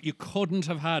there? you couldn't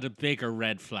have had a bigger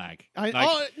red flag. No,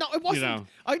 it wasn't. know.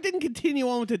 I didn't continue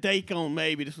on with the date going,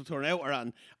 maybe this will turn out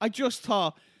around. I just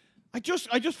thought, I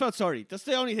just felt sorry. That's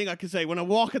the only thing I could say. When I'm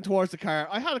walking towards the car,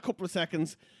 I had a couple of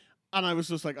seconds, and I was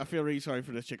just like, I feel really sorry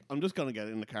for this chick. I'm just gonna get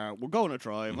in the car. We're going to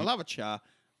drive. I'll have a chat.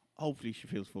 Hopefully, she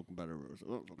feels fucking better.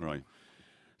 Right.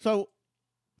 So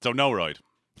So no ride.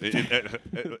 For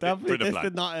definitely, the this plan.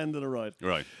 did not end in a ride.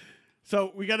 Right.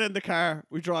 So we get in the car,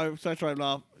 we start driving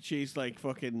off. She's like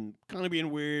fucking kind of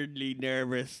being weirdly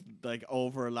nervous, like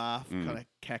over a laugh, kind of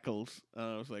keckles. And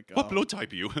I was like, What oh. blood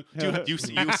type are you? You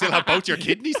still have both your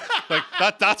kidneys? Like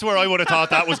that's where I would have thought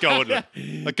that was going. Like,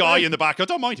 a guy in the back, I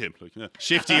don't mind him. Like, yeah,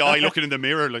 shifty eye looking in the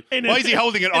mirror. Like, In why a- is he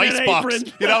holding an in ice an box?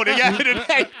 apron. You know, in an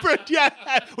apron, yeah,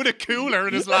 with a cooler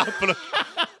in his lap. But,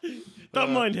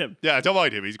 Don't mind him. yeah, don't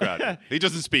mind him. He's grand. He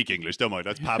doesn't speak English. Don't mind.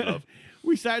 That's Pavlov.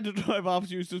 We started to drive off.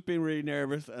 She was just being really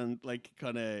nervous and like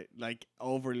kind of like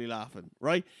overly laughing.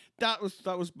 Right, that was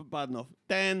bad enough.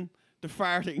 Then the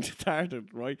farting started.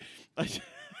 Right,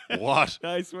 What?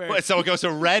 I swear. Wait, so it goes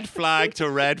to red flag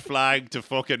to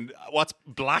fucking what's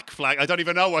black flag? I don't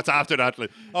even know what's after that.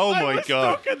 Like, oh I my was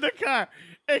god! stuck in the car.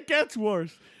 It gets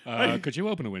worse. Could you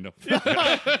open a window?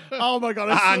 Oh my god!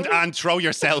 I'm so- And throw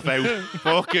yourself out.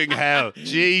 Fucking hell.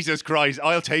 Jesus Christ.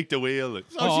 I'll take the wheel.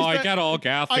 so Oh, she's I ve- get all I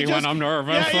gassy just- when I'm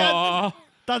nervous. Yeah, yeah. Oh.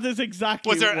 That is exactly.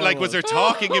 Was there what it was there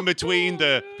talking in between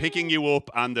the picking you up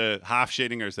and the half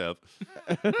shitting herself?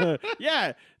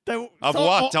 Yeah. Of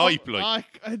what type,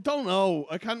 like? I don't know.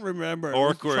 I can't remember.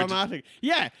 Awkward. It was traumatic.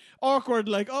 Yeah, awkward.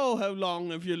 Like, oh, how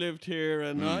long have you lived here?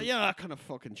 And yeah, that kind of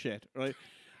fucking shit, right?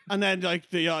 And then like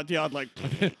the odd like.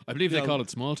 I believe they call it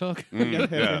small talk.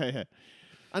 Yeah.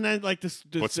 And then like this.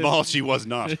 But small she was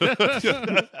not.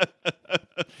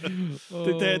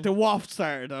 The waft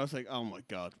started. I was like, oh my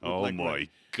god. Oh like, my right.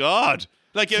 God.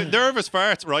 Like nervous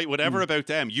farts, right? Whatever about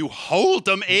them, you hold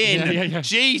them in. Yeah.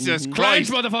 Jesus Clench,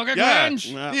 Christ, motherfucker, yeah. clench.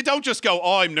 Yeah. You don't just go,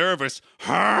 "Oh, I'm nervous,"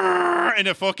 in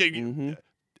a fucking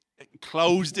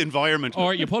closed environment.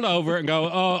 Or you pull over and go,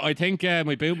 oh, I think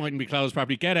my boot mightn't be closed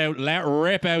properly. Get out, let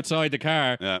rip outside the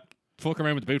car. Yeah. Fuck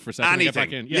around with the boot for a second. And get back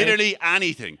in. Anything, literally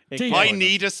anything. It I gets-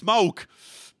 need a smoke.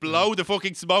 Blow the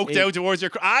fucking smoke down towards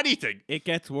your anything. It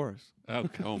gets worse.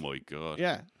 Okay. Oh my God.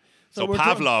 Yeah. So we're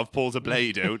Pavlov pulls a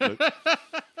blade out. Like,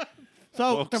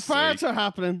 So the Fuck's farts sake. are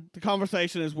happening. The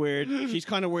conversation is weird. She's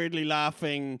kind of weirdly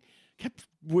laughing. Kept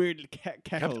weirdly kept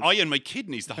keckled. eyeing my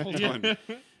kidneys the whole time.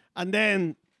 And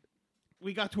then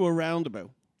we got to a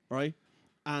roundabout, right?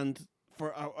 And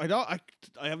for I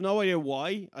have no idea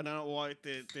why. I don't know why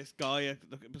this guy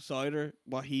beside her,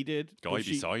 what he did. Guy but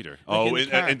she beside her. like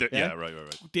in the car, Yeah, right.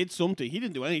 did something. He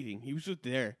didn't do anything. He was just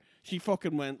there. She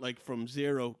fucking went like from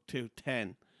 0 to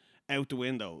 10 out the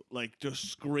window, like just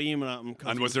screaming at him.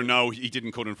 And was there he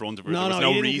didn't cut in front of her? No, there was he no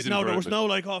didn't- reason No, for there it. was no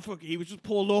like, oh fuck. He was just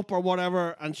pulled up or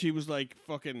whatever, and she was like,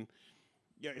 fucking.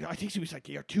 Yeah, I think she was like,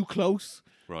 you're too close.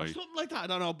 Or Right. something like that. I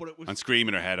don't know, but it was. And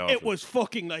screaming her head off. It was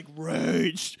fucking like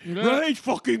rage, Yeah.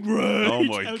 fucking rage. Oh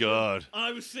my out God. there.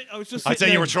 I was just. I'd sitting say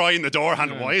you there were trying the door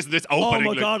handle. Why isn't this opening?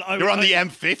 my Like, God, you're on the I-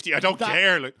 M50. I don't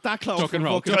care. Like, that close. Tuck and from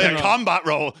roll, fucking tuck try and a roll. combat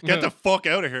roll. Get Yeah. the fuck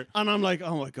out of here. And I'm like,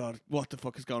 oh my God, what the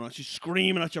fuck is going on? She's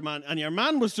screaming at your man, and your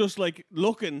man was just like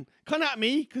looking kind of at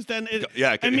me, because then it.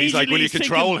 Yeah, he's like, will you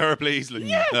control her, please? Like,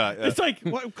 Yeah. yeah. It's like,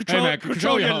 what, control, man,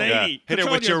 control your your lady. hoe. Yeah. Hit her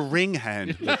Control with your ring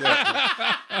hand. Like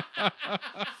that.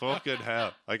 Fucking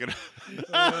hell. I can.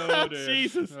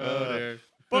 Jesus. Oh, dear.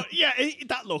 But yeah,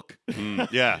 that look.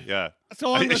 Yeah.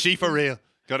 So I'm Is she for real?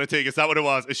 Gotta think. Is that what it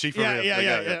was? Is she for real? Like,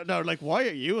 yeah. No, like, why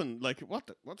are you and like,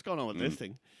 what's going on with this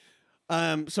thing?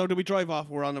 So do we drive off?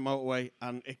 We're on the motorway,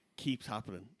 and it keeps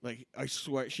happening. Like, I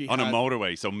swear, On a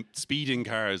motorway, so speeding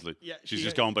cars. Like, Yeah, she's she-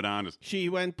 just going bananas. She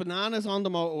went bananas on the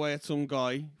motorway at some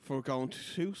guy for going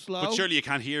too slow. But surely you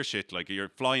can't hear shit. Like, you're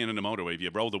flying in a motorway. If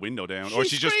you roll the window down, or she's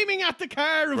she's just screaming at the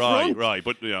car in right, front. right.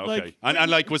 But yeah, okay. Like- and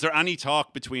like, was there any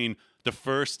talk between the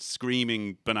first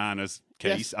screaming bananas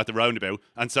case Yes. at the roundabout,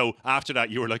 and so after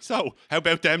that you were like, so how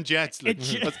about them jets? Like, It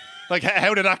ge- like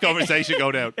how did that conversation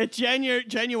go down? It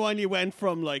genuinely went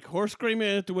from like her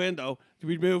screaming at the window to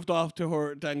we moved off to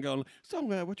her then going, so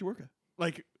what you work at?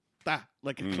 Like that,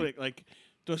 like a click, like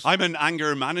just I'm an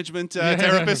anger management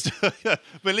therapist.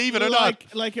 Believe it or not.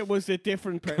 like it was a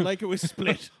different, like it was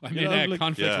split. I'm you in know, a like,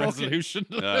 conflict Yeah. resolution.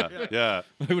 Yeah.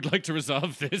 I would like to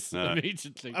resolve this Yeah.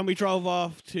 immediately. And we drove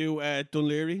off to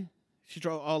Dunleary. She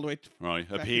drove all the way to Right.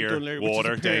 A back in pier, Dunleary, which is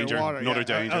water, a pier, danger, water, another yeah,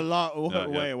 danger. a lot Yeah,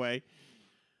 way yeah. away.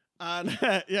 And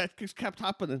yeah, it just kept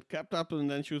happening. And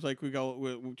then she was like, "Do you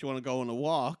want to go on a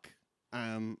walk?"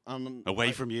 And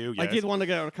Away from you, I yes. did want to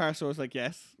get out of the car, so I was like,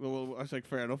 "Yes." Well, I was like,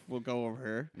 "Fair enough. We'll go over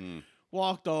here."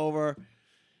 Walked over.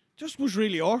 Just was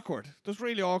really awkward.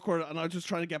 And I was just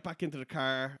trying to get back into the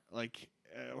car. Like,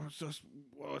 it was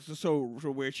just so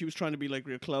weird. She was trying to be like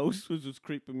real close, which was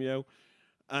creeping me out.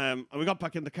 And we got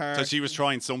back in the car. So she was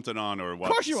trying something on, or what?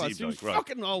 Of course she it was. seemed She was like, right.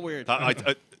 fucking all weird.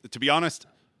 To be honest,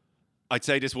 I'd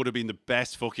say this would have been the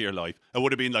best fuck of your life. It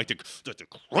would have been like the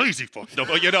crazy fuck stuff,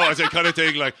 you know, as a kind of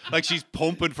thing, like she's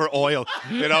pumping for oil,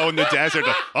 you know, in the desert.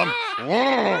 And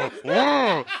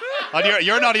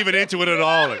you're not even into it at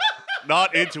all. Like,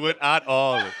 not into it at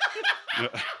all.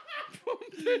 Like,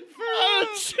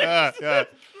 yeah.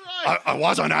 I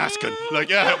wasn't asking. Like,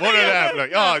 yeah, one of them.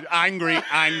 Like, oh, angry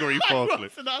fuck.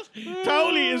 Like.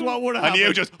 Totally is what would have And happened.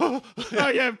 you just, Oh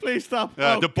yeah, please stop.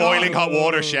 the Oh, boiling God. hot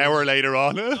water shower later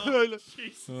on. Oh, the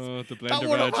That blender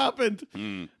would have badge.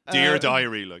 happened. Dear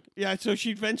diary, like. Yeah, so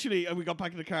she eventually, we got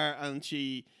back in the car, and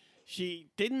she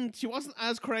wasn't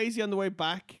as crazy on the way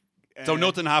back. So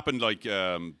nothing happened like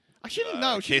She didn't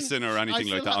know. She kissing didn't- or I anything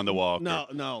still like that had- on the walk? No,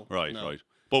 or- no. Right, no. right.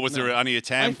 But was there any I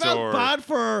attempt felt or bad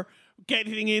for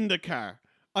getting in the car.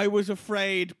 I was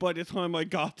afraid by the time I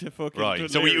got to fucking. Right.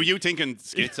 So were Dunleary. you thinking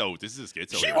schizo? This is a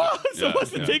schizo. She here. was. Yeah, I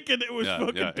wasn't yeah. thinking it was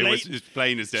fucking It was blatant. just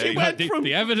plain as day. She went The, from.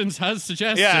 the evidence has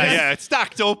suggested. Yeah, it's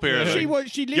stacked up here. She like,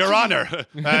 was. She Your literally.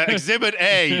 Honor, Exhibit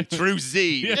A through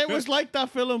Z. It was like that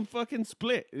film fucking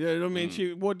Split. You know what I mean?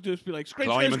 She would just be like, scream,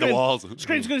 Climbing the walls.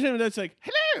 Scream, and it's like,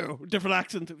 hello! Different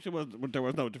accent. There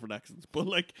was no different accents, but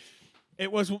like,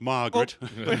 it was. Margaret.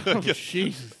 Oh,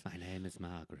 Jesus. My name is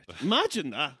Margaret. Imagine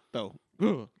that, though.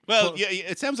 Ugh. Well, But- yeah,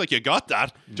 it sounds like you got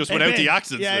that just A without bit. the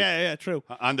accents. Yeah, like, yeah, true.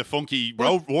 And the funky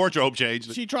But- wardrobe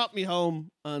change. She dropped me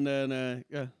home, and then,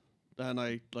 then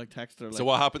I, like, texted her, like, So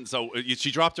what happened? So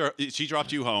she dropped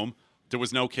you home. There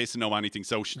was no kiss and no anything.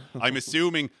 So I'm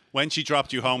assuming when she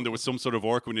dropped you home, there was some sort of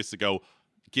awkwardness to go,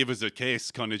 give us a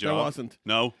kiss kind of job. There wasn't.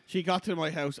 No? She got to my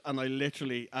house, and I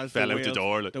literally, as Fell the out wheels, the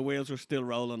door, like- the wheels were still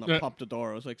rolling, I Yeah. popped the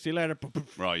door. I was like, see you later.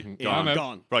 Right. Yeah, Gone. I'm out.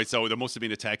 gone. Right, so there must have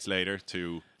been a text later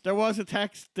to... There was a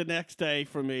text the next day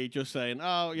from me just saying,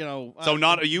 oh, you know. So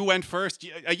not you went first?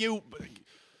 Are you...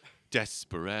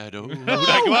 Desperado.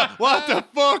 Like, what the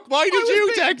fuck? Why did was you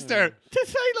being- text her? To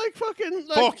say, like, fucking.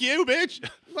 Like, Fuck you, bitch.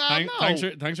 Well,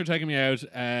 no. Thanks for taking me out.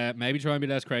 Maybe try and be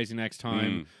less crazy next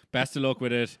time. Best of luck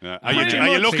with it. Yeah. Pretty Are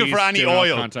you much. looking for Please any do not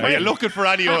oil? contact Are you me. looking for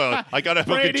any oil? I got a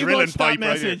fucking Pretty drilling much pipe that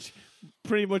right here. message.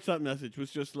 Pretty much that message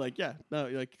was just like, yeah, no,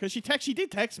 like, because she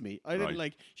did text me. I didn't Right.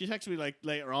 like. She texted me like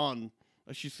later on.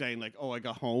 She's saying like, oh, I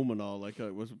got home and all. Like I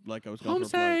was going Home to reply.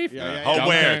 safe. Yeah, yeah, Home yeah.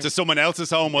 where? Okay. To someone else's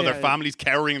home while Yeah, their yeah. family's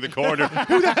cowering in the corner.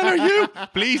 Who the hell are you?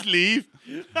 Please leave.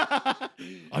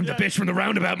 I'm the bitch from the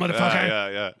roundabout,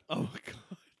 motherfucker. Yeah. Oh my god.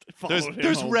 I followed him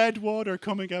There's home. red water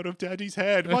coming out of Daddy's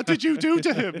head. What did you do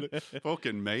to him?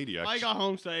 Fucking maniac. I got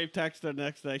home safe. Texted her the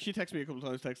next day. She texted me a couple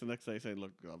times. Texted the next day saying,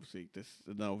 "Look, obviously there's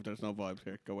no vibes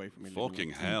here. Go away from me." leave me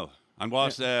Fucking alone." hell. And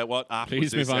what app Please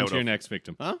was this move on out to your of? next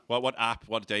victim. Huh?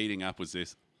 What dating app was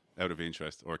this out of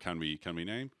interest? Or can we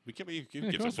name? We give of us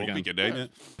a course we fuck, we can. can name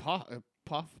it.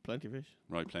 Puff, plenty of fish.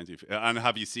 Right, plenty of. And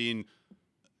have you seen,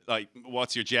 like,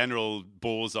 what's your general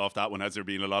buzz off that one? Has there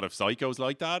been a lot of psychos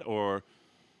like that? Or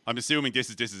I'm assuming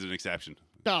this is an exception.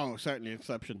 No, certainly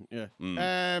exception. Yeah.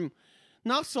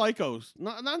 Not psychos.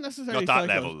 Not necessarily Not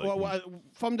that psychos. level, like-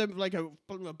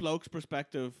 From a bloke's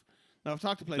perspective. Now I've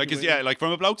talked to plenty. Like, of 'cause, women. yeah, like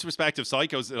from a bloke's perspective,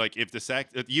 psychos, like if the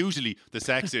sex, usually the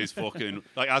sex is fucking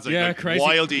like as a Yeah, like, crazy-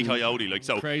 wildy coyote, like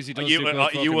so. Crazy does you, equal you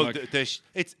fucking, will like-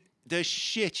 it's the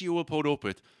shit you will put up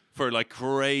with for like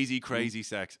crazy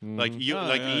sex. Like you, Oh,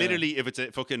 like yeah, literally, if it's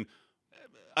a fucking.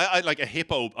 I like a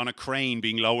hippo on a crane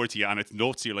being lowered to you and it's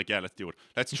nuts. You're like, yeah, let's do it.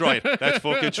 Let's try it. Let's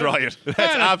fucking try it. Let's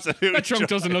absolutely. That trunk try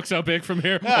doesn't look so big from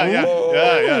here.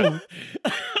 yeah.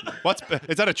 What's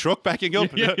is that a truck backing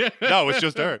up? No, it's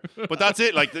just her. But that's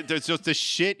it. Like there's just the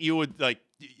shit you would like.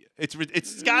 It's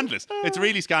scandalous. It's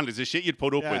really scandalous. The shit you'd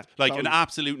put up Yeah, with, like an totally.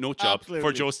 absolute nut job for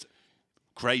Absolutely. just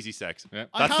crazy sex. Yeah.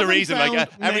 I That's the haven't reason.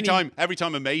 Like found every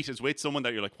time a mate is with someone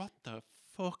that you're like, what the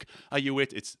fuck are you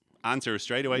with? It's answer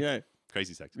straight away. Yeah.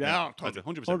 Crazy sex. Yeah, That's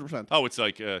totally. 100%. 100%. Oh, it's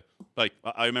like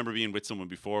I remember being with someone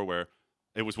before where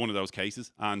it was one of those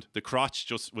cases, and the crotch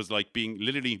just was like being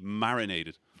literally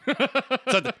marinated.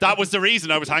 So that was the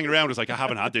reason I was hanging around. I was like, I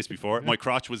haven't had this before. My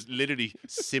crotch was literally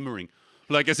simmering.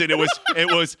 Like I said, it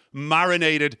was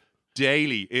marinated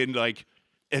daily in like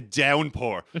a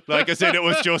downpour. Like I said, it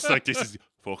was just like, this is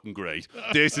fucking great.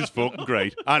 This is fucking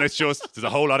great. And it's just there's a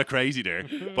whole lot of crazy there.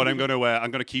 But I'm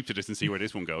gonna keep to this and see where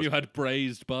this one goes. You had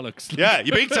braised bollocks. Yeah,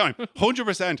 you big time,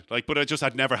 100%. Like, but I just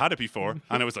had never had it before,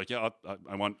 and I was like, yeah,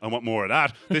 I want more of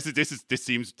that.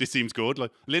 This seems good.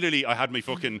 Like, literally, I had my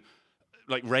fucking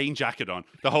like rain jacket on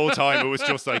the whole time. It was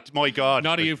just like, my god,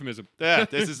 Not a like, euphemism. yeah,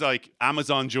 this is like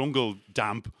Amazon jungle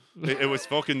damp. It was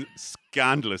fucking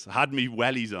scandalous. I had me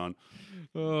wellies on.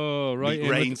 Oh, right Meat in,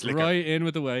 rain with, slicker. right in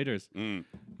with the waiters. Mm.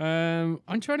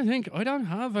 I'm trying to think. I don't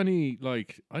have any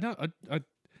like. I don't. I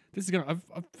this is gonna.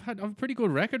 I've had a pretty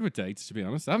good record with dates, to be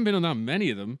honest. I haven't been on that many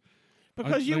of them.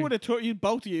 Because you like- would have, you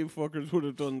both of you fuckers would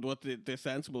have done what the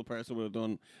sensible person would have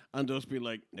done, and just be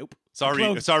like, nope. Sorry,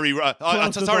 Close the sorry, I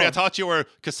door. thought you were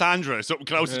Cassandra. Something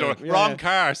close to the door. Yeah, Wrong yeah.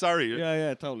 car. Sorry.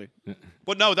 Yeah, totally.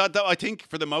 But no, that I think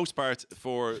for the most part,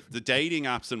 for the dating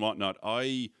apps and whatnot,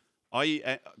 I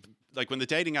like when the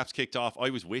dating apps kicked off, I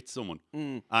was with someone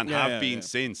and Yeah, have yeah, been yeah.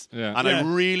 since, Yeah. and I Yeah.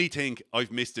 really think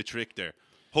I've missed a trick there.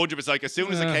 100%. Like as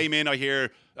soon as I Yeah. came in, I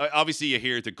hear obviously you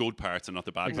hear the good parts and not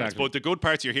the bad parts, Exactly. but the good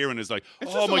parts you're hearing is like,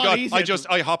 It's oh just a my lot god, easier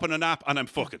I hop on an app and I'm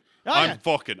fucking, Oh, I'm yeah.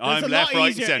 fucking, It's I'm a left, lot right,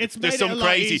 easier. and centre. It's There's made it some a lot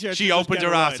crazy. easier to She just opened get her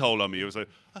a ride. asshole on me. It was like.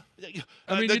 I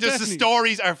mean, you the definitely-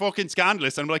 stories are fucking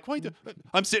scandalous. And I'm like, why?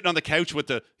 I'm sitting on the couch with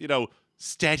the,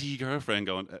 steady girlfriend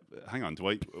going, hang on, do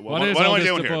I? What What is am all I this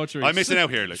doing here? debauchery? I'm missing out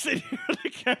here. Like, Sitting here on the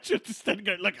couch with the steady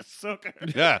guy like a sucker.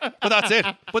 yeah, but that's it.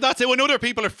 But that's it. When other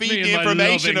people are Me feeding and the my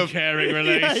information loving, of. caring Yeah,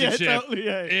 relationship. totally,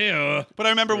 yeah. Ew. But I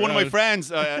remember one of my Right.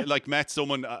 friends like met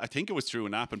someone. I think it was through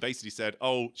an app, and basically said,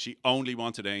 "Oh, she only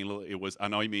wanted anal. It was,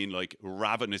 and I mean like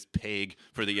ravenous pig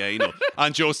for the anal,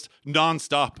 and just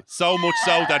non-stop. So much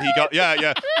so that he got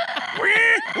yeah.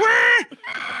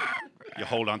 You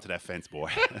hold on to that fence, boy,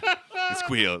 and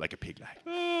squeal like a pig like.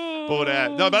 But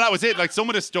no, but that was it. Like some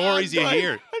of the stories you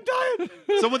hear, I'm dying.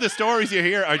 some of the stories you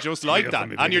hear are just like Squeal that, for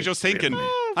me, and you're baby. just thinking,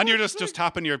 and you're just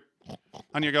tapping your,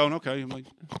 and you're going, okay, I'm like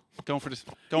going for this,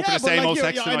 going Yeah, for the but same like old you-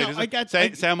 sex yeah, I tonight. know, Is I it?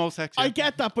 get- Same old sex. I yeah.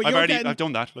 get that, but I've you're already, getting. I've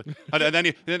done that. Like, and then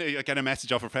you get a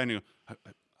message off a friend who,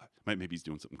 maybe he's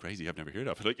doing something crazy I've never heard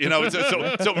of. Like, you know, it's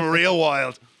something real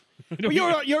wild. But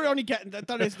you're only getting that.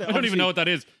 That is. I don't even know what that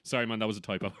is. Sorry, man, that was a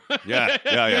typo.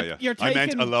 Yeah. You're I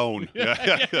meant taking- alone.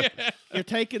 Yeah. You're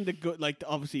taking the good, like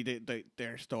obviously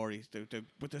their stories, with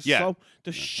the Yeah.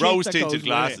 the shit Rose-tinted that goes with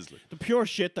glasses, it, like. the pure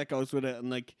shit that goes with it, and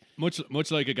like Much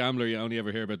like a gambler, you only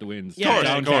ever hear about the wins. Yeah, You yeah,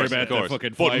 don't of hear course, about of course. the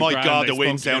fucking But $5 my grand God, they the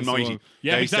wins spunked sound against the mighty. wall.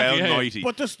 Yeah, They exactly. sound yeah. mighty.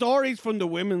 But the stories from the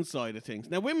women's side of things.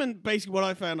 Now, women basically what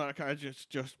I found out are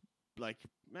just like.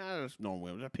 There's no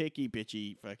women. They're picky,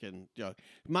 bitchy, fucking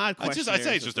mad I'd questions.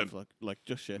 say it's just a- like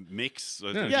just shit. Mix.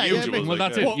 Yeah. Yeah, usual. mix. Well,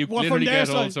 that's it. Well, You well, from literally their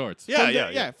get all side- sorts. Yeah, From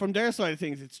yeah, their, from their side of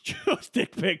things, it's just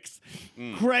dick pics.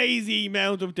 Crazy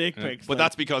amount of dick pics. But like,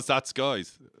 that's because that's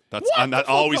guys. That's What and the that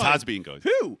fuck, always guys? has been guys.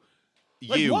 who?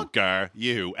 Like You, what? Gar,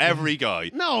 you, every guy.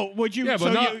 No, would you? Yeah, but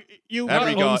so not- you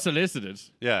Every Not guy- unsolicited.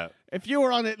 Yeah. if you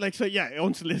were on it, like so, yeah,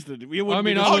 unsolicited. You wouldn't I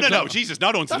mean, be I Oh would- no, Jesus,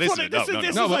 not what unsolicited. it- this is- No.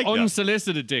 this No, is but like-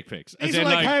 unsolicited dick pics. As These in, are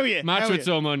like, like, how are you? match How are with you?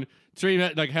 someone,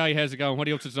 like, how how's it going? What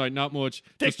are you up to tonight? Not much.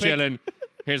 Just pic. chilling.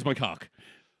 Here's my cock.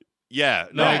 Yeah,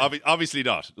 no, Right. obviously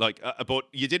not. Like, but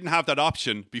you didn't have that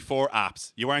option before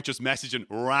apps. You weren't just messaging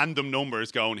random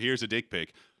numbers going, "Here's a dick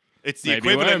pic." It's the Maybe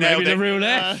equivalent we're, now. maybe the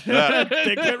roulette.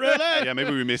 Dick pic roulette. Yeah,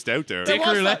 maybe we missed out there. There Dick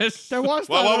was roulette. that- There was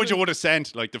Well, that what would you other- would have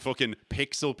sent? Like the fucking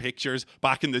pixel pictures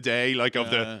back in the day, like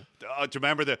of do you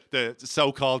remember the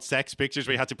so-called sex pictures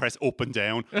where you had to press up and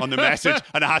down on the message,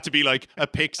 and it had to be like a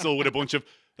pixel with a bunch of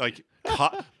like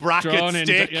bracket Drawn in,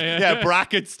 stick, yeah.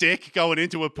 bracket stick going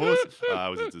into a puss.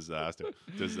 It was a disaster.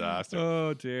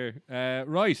 Oh dear.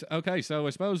 Right. Okay. So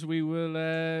I suppose we will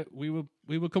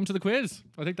come to the quiz.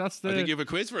 I think that's the. I think you have a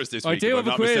quiz for us this I week. do if have I'm a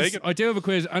not quiz. mistaken. I do have a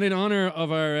quiz, and in honor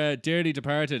of our dearly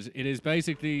departed, it is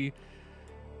basically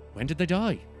when did they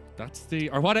die? That's the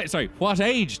or what? Sorry, what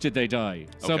age did they die?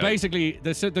 So Okay. basically,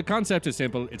 the concept is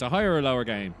simple. It's a higher or lower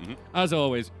game. Mm-hmm. As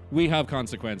always, we have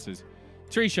consequences.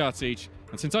 3 shots each,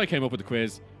 and since I came up with the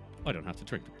quiz, I don't have to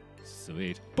drink them.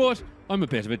 Sweet. But I'm a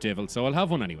bit of a devil, so I'll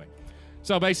have one anyway.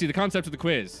 So basically, the concept of the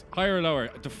quiz: higher or lower?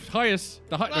 The highest.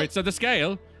 Right. So the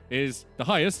scale is the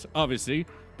highest, obviously,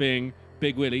 being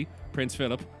Big Willie, Prince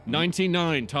Philip,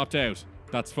 99 topped out.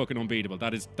 That's fucking unbeatable.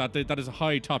 That is a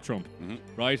high top trump,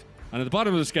 right? And at the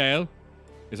bottom of the scale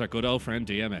is our good old friend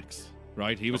DMX,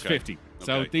 right? He was Okay. 50.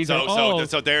 So Okay. these are all.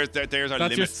 So there's our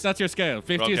That's limits. your scale.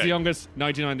 50 is Okay. the youngest,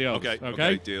 99 the oldest.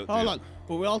 Okay. Deal. Hold deal. on,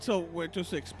 but we're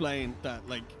just to explain that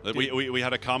like We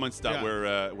had a comment that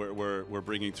Yeah. we're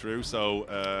bringing through.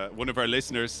 So one of our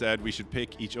listeners said we should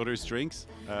pick each other's drinks.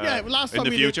 Yeah, last in time the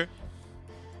we did- future.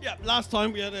 Yeah, last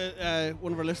time we had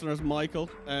one of our listeners, Michael.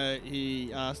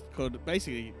 He asked, could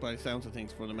basically, by the sounds of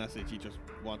things from the message, he just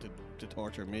wanted to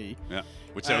torture me. Yeah,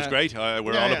 which sounds Uh, great.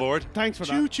 We're Yeah, all yeah. aboard. Thanks for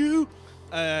Choo that. choo.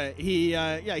 He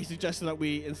suggested that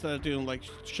we, instead of doing like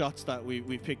shots that we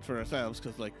picked for ourselves,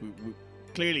 because like we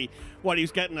clearly what he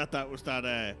was getting at that was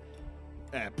that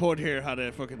Pud here had a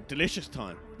fucking delicious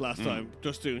time last time,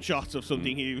 just doing shots of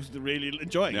something he was really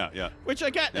enjoying. Yeah. Which I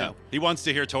get Yeah. now. He wants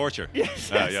to hear torture. Yes,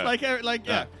 Yeah, yes,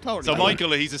 yeah. totally. So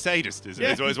Michael, he's a sadist, is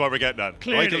Yeah. what we're getting at.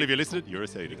 Clearly. Michael, if you're listening, you're a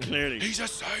sadist. Clearly. He's a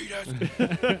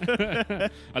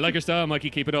sadist. I like your style, Mikey.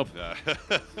 Keep it up.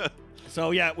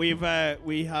 So yeah, we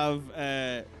have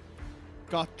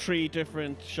got 3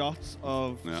 different shots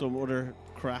of Yeah. some other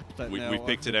crap that now We've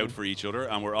picked it out for each other,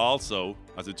 and we're also,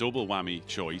 as a double whammy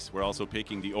choice, we're also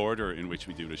picking the order in which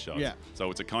we do the shots. Yeah. So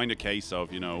it's a kind of case of,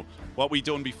 what we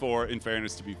done before. In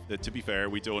fairness, to be fair,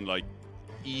 we done like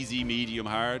easy, medium,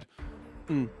 hard.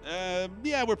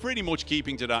 Yeah, we're pretty much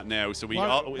keeping to that now. So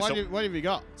What have you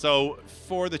got? So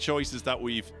for the choices that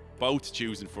we've both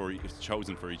chosen for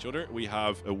each other, we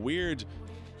have a weird,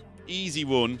 easy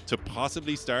one to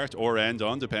possibly start or end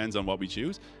on, depends on what we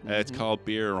choose. It's called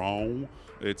Beirão.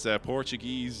 It's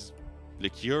Portuguese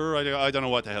liqueur. I don't know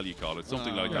what the hell you call it.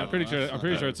 Something like I'm that. pretty sure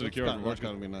it's a liqueur. That's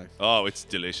gonna be nice. Oh, it's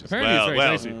delicious. Apparently it's very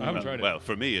well, tasty. I haven't tried it. Well,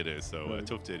 for me it is. So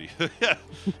tough titty.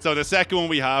 So the second one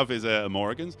we have is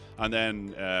Morgan's, and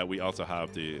then we also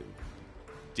have the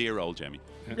dear old Jemmy.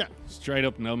 Yeah. Straight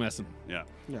up, no messing. Yeah.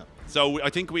 Yeah. So I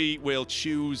think we will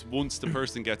choose once the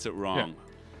person gets it wrong.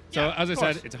 So Yeah, as I of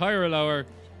said, course. it's higher or lower.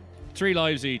 3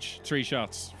 lives each, 3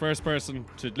 shots. First person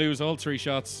to lose all 3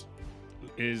 shots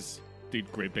is the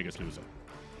great biggest loser.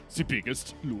 The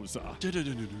biggest loser.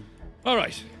 All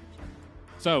right.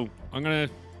 So I'm gonna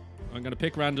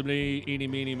pick randomly. Eeny,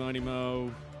 meeny, miny,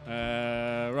 mo.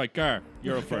 Right, Gar,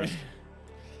 you're up first.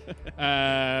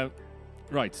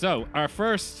 Right. So our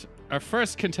first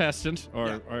contestant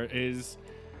is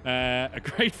a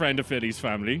great friend of Philly's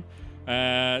family.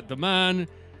 The man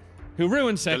who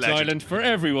ruined Sex legend. Island for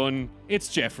everyone. It's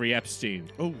Jeffrey Epstein.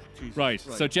 Oh, Jesus. Right.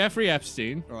 So Jeffrey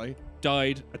Epstein right.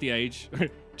 died at the age.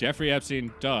 Jeffrey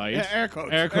Epstein died. Yeah, air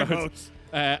quotes. Air quotes.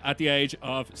 At the age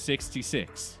of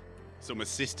 66. Some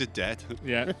assisted death.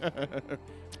 Yeah.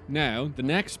 Now the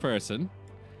next person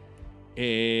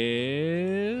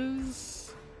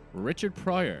is Richard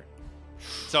Pryor.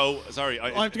 So sorry.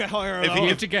 I have to get higher. or If lower. You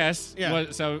have to guess. Yeah.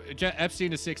 Well, so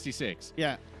Epstein is 66.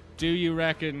 Yeah. Do you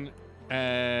reckon?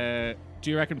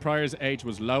 Pryor's age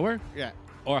was lower Yeah.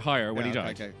 or higher when he Yeah,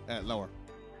 died? Okay. Lower.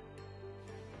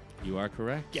 You are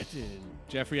correct. Get in.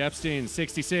 Jeffrey Epstein,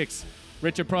 66.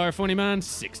 Richard Pryor, funny man,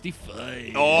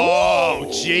 65.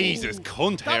 Oh, Jesus,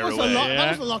 cunt That hair was away. a lot. Yeah. That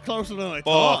was a lot closer than I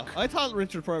thought. Fuck. I thought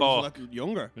Richard Pryor was a Fuck. lot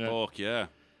younger. Yeah. Fuck yeah.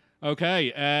 Okay.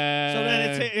 So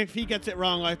then, if he gets it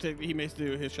wrong, he missed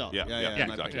his shot. Yeah, yeah,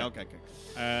 exactly. Okay.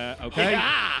 Okay.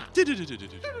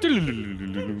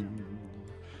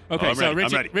 Okay, I'm so ready,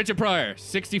 I'm ready. Richard Pryor,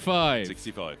 65.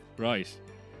 65. Right.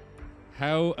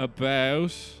 How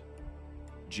about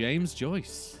James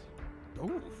Joyce,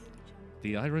 Oh.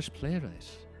 the Irish playwright?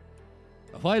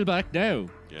 A while back now.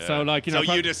 Yeah. So, like, you know.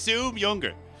 So you'd assume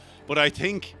younger. But I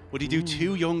think, would he do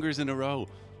 2 youngers in a row?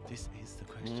 This is the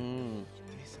question.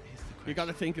 This is the You question. got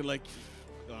to think of like,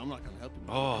 oh, I'm not gonna help him.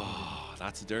 Oh,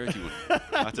 that's a dirty one.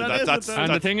 That's That is a dirty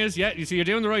And the thing is, yeah, you see, you're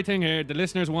doing the right thing here. The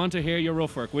listeners want to hear your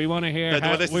rough work. We want to hear.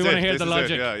 well, this is it. hear This the is it.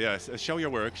 logic. Yeah, yeah. Show your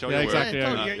work. Show Yeah, your exactly,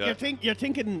 work. yeah. totally. You're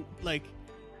thinking like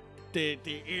the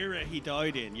era he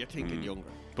died in. You're thinking younger.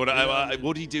 But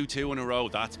would he do 2 in a row?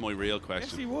 That's my real question.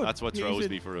 Yes, he would. That's what He's throws a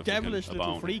me for a devilish fucking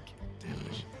little bone. freak.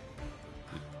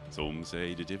 Some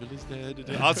say the devil is dead.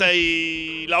 I'll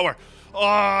say lower. Oh,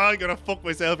 I'm gonna fuck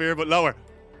myself here, but lower.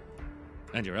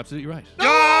 And you're absolutely right.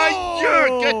 Ah, yeah,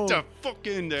 get the fuck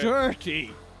in there.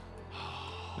 Dirty.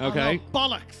 Okay. Oh, no,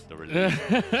 bollocks. The relief.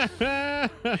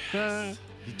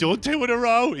 He done 2 in a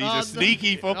row. He's a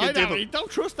sneaky fucking I know, devil. you don't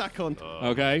trust that cunt. Oh,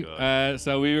 Okay. God.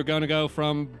 So we were going to go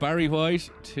from Barry White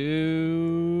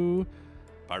to.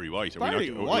 Barry White.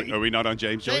 Barry White? Are we not on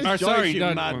James Joyce? James- Or, sorry, you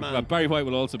no, madman. well, Barry White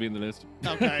will also be in the list.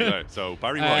 Okay. Right, so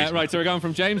Barry White. Right, so we're going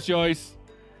from James Joyce.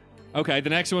 Okay, the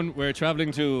next one, we're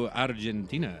traveling to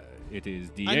Argentina. It is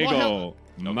Diego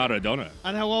Maradona.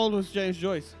 And how old was James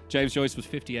Joyce? James Joyce was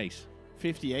 58.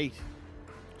 58.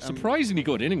 Surprisingly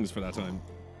good innings for that time.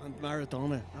 And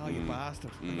Maradona. Oh, you bastard.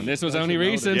 And this was I only should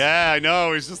know recent. Yeah, I know.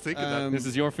 I was just thinking that. This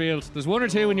is your field. There's 1 or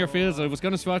 2 in your fields. I was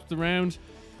going to swap them around,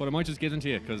 but I might just give them to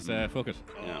you because fuck it.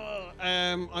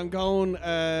 I'm going.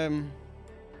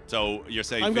 So you're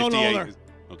saying I'm going 58? older.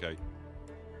 Okay.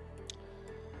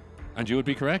 And you would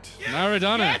be correct.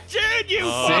 Maradona. Get in, you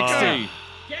fucker! 60.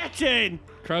 Get in!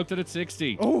 Croaked it at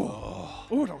 60.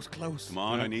 Oh, that was close. Come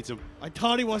on, I need some. I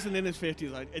thought he wasn't in his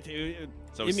 50s.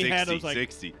 So in 60, my head, I was like,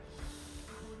 60.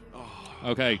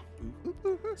 Okay.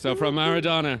 So from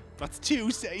Maradona. That's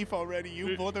too safe already,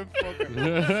 you motherfucker.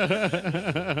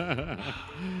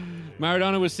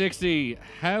 Maradona was 60.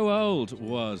 How old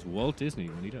was Walt Disney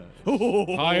when he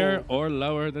died? Higher or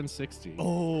lower than 60?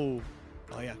 Oh,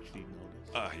 I actually know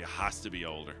this. It has to be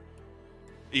older.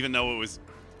 Even though it was.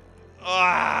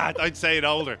 I'd say it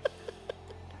older.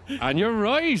 And you're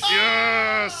right.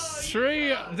 Yes!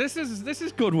 3. This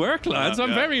is good work, lads. I'm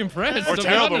yeah. very impressed. Or to be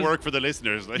terrible honest. work for the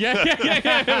listeners. Like.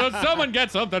 Yeah. Well, someone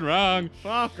gets something wrong.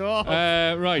 Fuck off.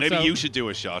 Right. Maybe so, you should do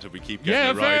a shot if we keep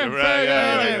Yeah, getting it right. fair, Right, fair, yeah,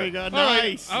 yeah, yeah, there we go. All right.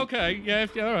 Nice. Okay. Yeah.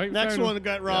 All right. Next fair one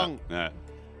got wrong. yeah.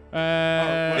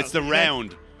 enough. It's the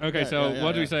round. Okay, Yeah, so yeah,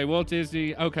 what do we yeah. say? Walt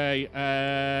Disney.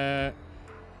 Okay.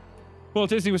 Walt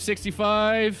Disney was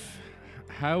 65.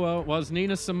 How old was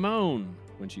Nina Simone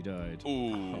when she died?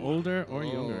 Ooh. Older or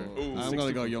younger? Ooh, I'm going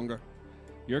to go younger.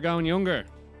 You're going younger.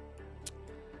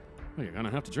 Well, you're going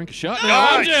to have to drink a shot now,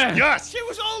 Yes! aren't you? Yes! She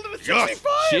was older than Yes.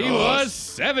 65. She was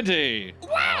 70.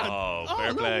 Oh, fair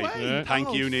no play. way. Yeah.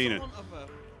 Thank you, son Nina. of a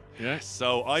Yeah.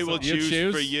 So I will you choose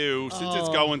choose? for you. Since it's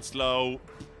Oh. going slow,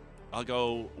 I'll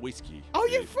go whiskey. Oh,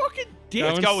 you fucking dick.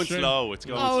 It's going straight. slow. It's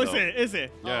going Oh, slow. is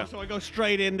it? Yeah. Oh, so I go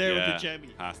straight in there Yeah, with the Jemmy.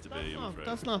 has to be, I'm afraid.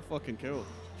 That's not fucking cool.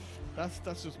 That's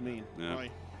just mean. Yeah.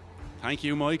 Right. Thank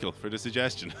you, Michael, for the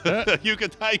suggestion. You can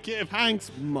thank him. Thanks,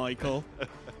 Michael.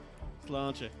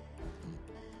 Sláinte.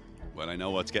 Well, I know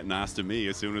what's getting asked of me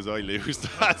as soon as I lose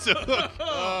that.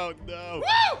 Oh, no.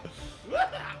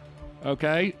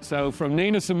 Okay, so from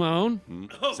Nina Simone,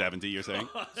 70, you're saying?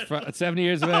 at 70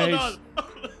 years of age. Hold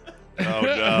Oh,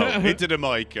 no. Into the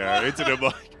mic, into the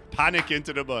mic. Panic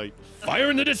into the mic.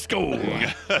 Fire in the disco!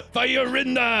 Fire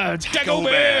in the Taco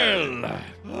Bell! Bell!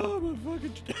 Oh, my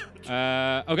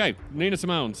fucking. Okay, Nina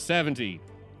Simone, 70.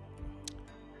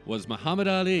 Was Muhammad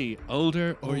Ali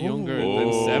older or younger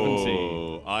than 70?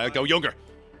 Oh, I'll go younger.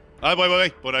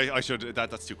 Wait. But I should.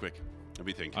 That's too quick. Let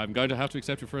me think. I'm going to have to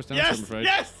accept your first answer, I'm Yes, afraid.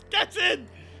 yes, gets in.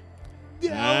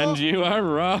 And you are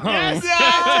wrong. Yes,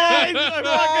 I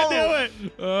fucking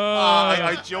knew it.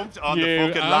 I jumped on the You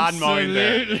fucking landmine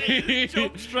there. absolutely-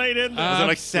 Jump straight in there. Was it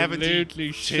like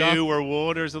Absolutely 72 or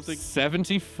 1 or something?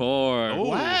 74. Oh.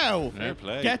 Wow. Fair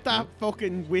play. Get that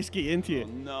fucking whiskey into you.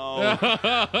 No.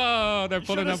 They're Should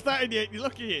pulling have up. started you.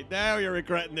 Look at you. Now you're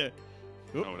regretting it.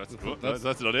 No,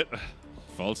 that's not it.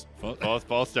 False.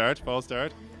 False start. Oh,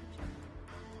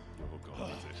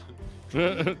 God. That's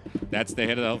it. That's the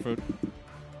head of the health fruit.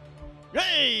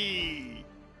 Hey!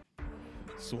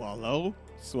 Swallow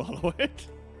it.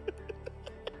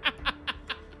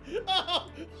 Oh,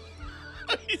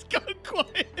 he's gone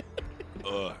quiet.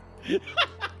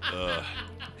 Ugh.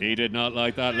 He did not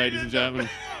like that, ladies and gentlemen.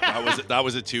 That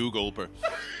was a 2-gulper.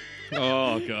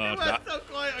 Oh, God. That's so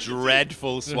quiet. I can see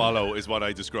Dreadful swallow is what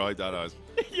I described that as.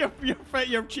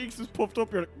 your cheeks just puffed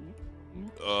up. You're like,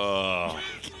 Oh,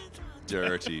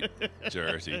 dirty.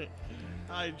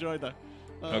 I enjoyed that.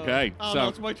 Okay, Oh, so- no,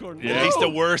 it's my turn. Yeah. At least the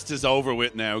Whoa! worst is over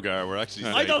with now, Gar. We're actually.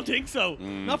 I safe. don't think so.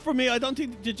 Mm. Not for me. I don't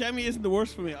think the Jemmy isn't the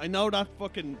worst for me. I know that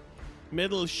fucking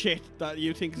middle shit that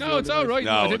you think is No, it's all right.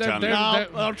 No, I think tell me. No, they're-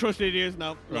 I don't trust idiots.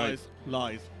 No, Right.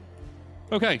 lies.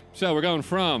 Okay, so we're going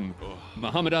from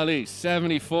Muhammad Ali,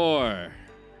 74.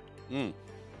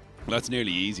 That's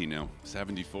nearly easy now.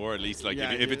 74 at least. Like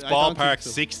Yeah, if it's I don't think ballpark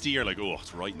so. 60, you're like, oh,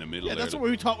 it's right in the middle. Yeah, there. that's what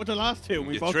we thought with the last two.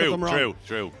 We Yeah, both got them wrong.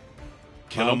 True.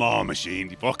 Kill 'em all,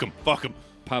 machine. Fuck 'em.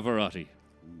 Pavarotti.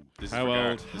 This is How for Gar.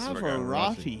 old? This is for Gar.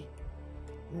 Pavarotti.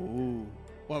 Ooh.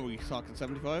 What were we talking?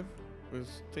 75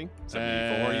 was thing.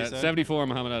 74, you said? 74,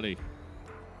 Muhammad Ali.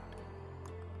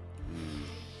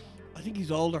 I think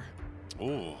he's older.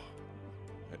 Oh,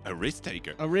 a risk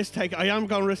taker. A risk taker. I am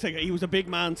going risk taker. He was a big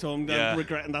man, so I'm Yeah.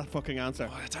 regretting that fucking answer.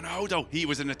 I don't know though. He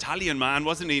was an Italian man,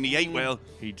 wasn't he? And he ate well.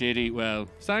 He did eat well.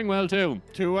 Sang well, too.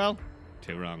 Too well.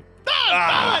 Too wrong.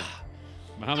 Ah,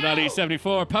 Muhammad Ali,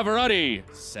 74. Pavarotti,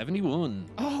 71.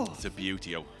 Oh. it's a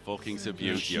beautio. Fucking Shit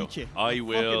sabutio. you. I Fucking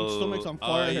will. stomach's on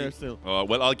fire here still. Oh,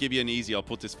 well, I'll give you an easy. I'll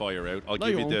put this fire out. I'll No,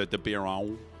 give you you the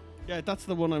Biron. Yeah, that's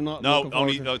the one I'm not. No, looking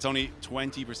forward to. it's only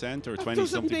 20% or That 20 doesn't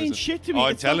something mean percent. shit to me. Oh,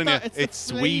 I'm It's not telling you, that, it's the it's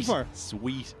sweet, flavour.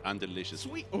 sweet and delicious.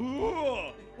 Sweet.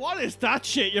 Ooh, what is that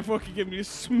shit you're fucking giving me? You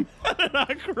smell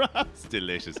that grass. It's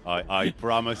delicious. I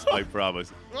promise. I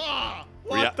promise. Ah,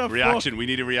 what the Reaction. We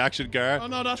need a reaction, Gar. Oh,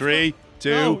 no, that's 3, not- 2,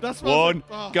 No, that smells 1, like-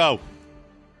 oh. go.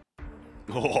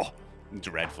 Oh,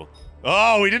 dreadful.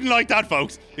 Oh, we didn't like that,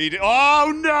 folks.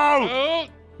 Oh no! Oh!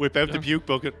 Whip out the puke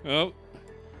bucket. Oh.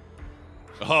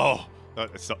 Oh,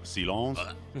 silence.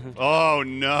 Oh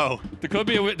no! There could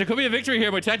be a victory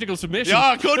here by technical submission.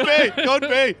 Yeah, could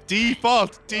be.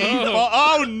 Default.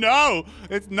 Oh no!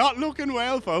 It's not looking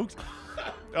well, folks.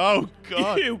 Oh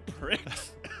god, You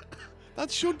pricks. that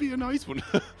should be a nice one.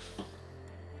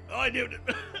 I knew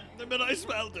it. The minute I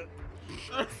smelled it.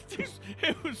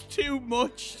 It was too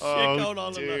much shit Oh going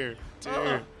on dear, in dear.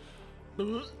 there.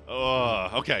 Oh,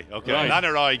 okay. Right.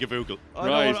 Lanarai Gavukal.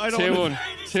 Right, I don't 2-1.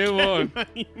 2-1.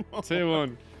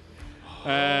 anymore.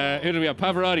 2-1. Who do we have?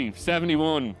 Pavarotti,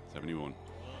 71. 71.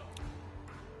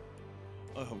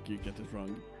 I hope you get this wrong,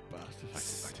 you bastard. I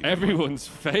think Everyone's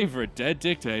favorite dead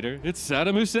dictator. It's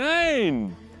Saddam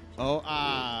Hussein. Oh,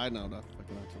 I know that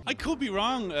fucking answer. I could be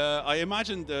wrong. I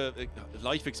imagine the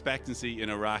life expectancy in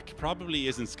Iraq probably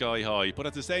isn't sky high, but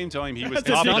at the same time, he was It's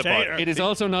a top of the dictator. line. It is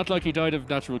also not like he died of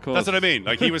natural causes. That's what I mean.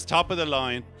 Like, he was top of the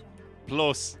line,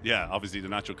 plus, yeah, obviously the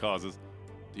natural causes.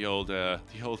 The old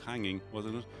hanging,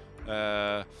 wasn't it?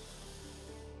 Well,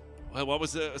 what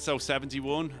was it? So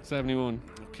 71. 71.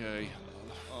 Okay.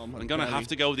 Oh, my I'm gonna belly. have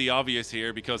to go the obvious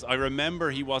here because I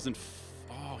remember he wasn't.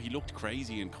 He looked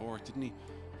crazy in court, didn't he?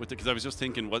 Because I was just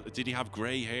thinking, did he have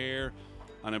grey hair?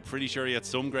 And I'm pretty sure he had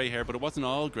some grey hair, but it wasn't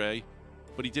all grey.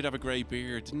 But he did have a grey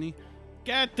beard, didn't he?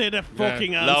 Get to the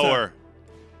fucking answer. Lower.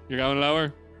 You're going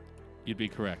lower? You'd be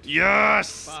correct.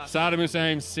 Yes. Saddam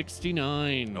Hussein,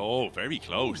 69. Oh, very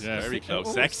close. Yeah. Very close.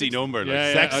 Oh, Sexy number. Like Yeah,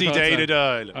 yeah, sexy I thought day so. to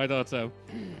die. I thought so.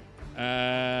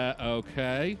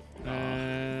 Okay. Fuck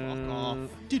off.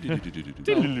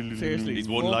 He's Seriously.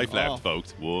 one fuck life left, off.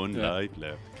 folks. One Yeah. life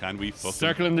left. Can we fuck him?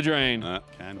 Circle in the drain.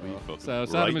 Can we fuck him? So Right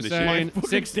Saddam in the Hussein, shit. Fucking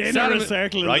six, dinner Saddam,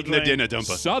 circle Right in the drain. dinner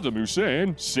dumper. Saddam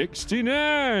Hussein,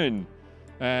 69.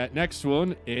 Next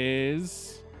one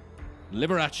is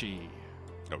Liberace.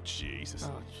 Oh, Jesus.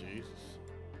 Oh, Jesus.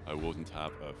 I wouldn't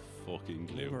have a fucking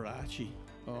clue. Liberace.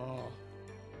 Oh.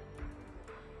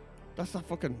 That's that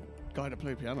fucking guy that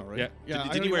played piano, right? Yeah.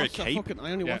 Did he wear a cape?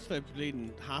 I only Yeah. watched the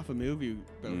bleeding half a movie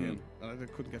about him, and I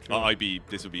couldn't get through Oh, it.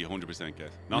 this would be 100%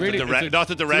 guess. Not Really? that the, It's a- not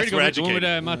that the it's a rest really were good one with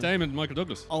educated. Matt Damon and Michael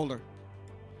Douglas. Older.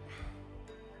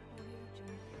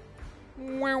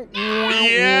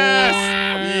 Yes!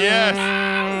 Yes!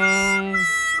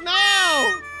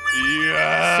 No!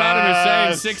 Yes! Saddam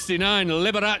Hussein, 69.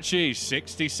 Liberace,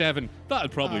 67. That'll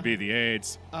probably be the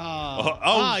AIDS.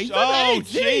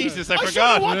 Jesus, I should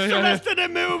forgot. have watched the rest of the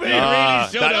movie. Ah,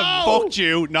 should that have. fucked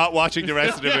you not watching the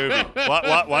rest of the movie.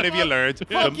 What have you learned?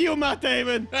 Fuck you, Matt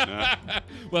Damon.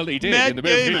 Well, he did Matt in the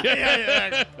movie.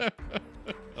 Damon.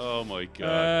 Oh my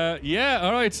god. Yeah,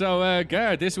 all right. So,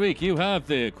 Gareth, this week you have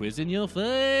the quiz in your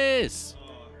face.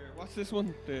 What's this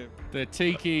one? The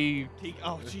tiki.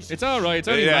 Oh, Jesus. It's all right. It's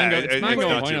only Yeah, mango. it's It's mango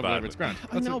not and too pineapple. bad, Flavor. It's grand.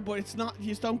 I know, but it's not. You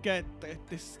just don't get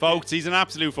this. Folks, he's an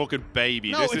absolute fucking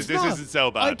baby. No, this it's this not. isn't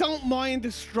so bad. I don't mind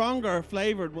the stronger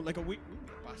flavored one, like a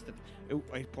bastard.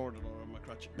 I poured it all on my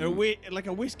crotch. Like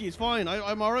a whiskey is fine.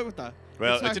 I'm all right with that.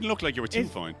 Well, It's it like- didn't look like you were too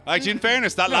it's- fine. Actually, in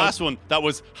fairness, that No. last one, that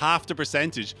was half the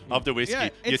percentage of the whiskey. Yeah,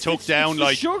 you it's- took it's down the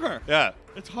like sugar. Yeah,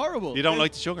 It's horrible. You don't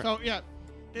like the sugar? So yeah,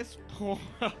 this.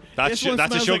 That's this one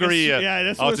that's a smells sugary. Like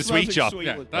this oh, one it's a smells sweet like shop. sweet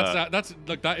Yeah, one. that's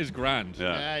like that is grand.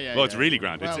 Yeah. Well, it's really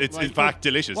grand. Well, it's like, in fact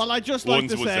delicious. Well, I just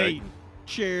Ones like to would say,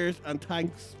 cheers and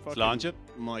thanks, fucking Sláinte.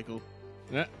 Michael.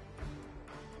 Yeah.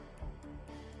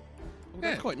 Oh,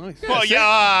 that's Yeah. quite nice. Well,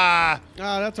 yeah.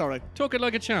 That's all right. Took it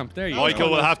like a champ. There you go. Michael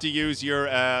will have to use your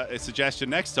suggestion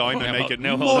next time and Now make hold- it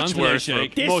now hold on much to that worse. For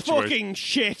shake. him. This Much worse. fucking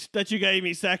shit that you gave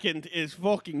me second is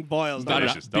fucking boiled. Better-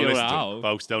 Delicious. Don't listen to Birao. him.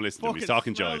 Folks, don't listen to him. He's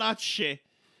talking smell jive. that shit.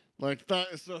 Like that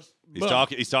is just.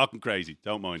 He's talking crazy.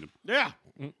 Don't mind him. Yeah.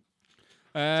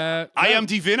 I am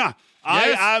Divina.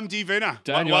 Yes. I am Divina.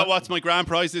 Daniel. What's my grand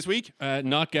prize this week?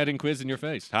 not getting quiz in your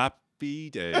face. Happy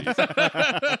days.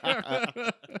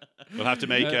 We'll have to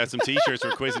make some t-shirts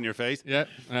for quiz in your face. Yeah.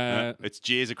 It's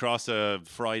jizz across a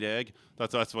fried egg.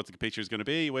 That's what the picture is going to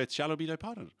be with Shallow Be Thy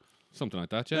Pod on it. Something like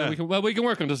that. Yeah. Yeah. We can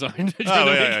work on design.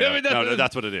 Oh, yeah. No,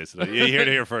 that's what it is. You hear it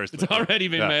here first. It's already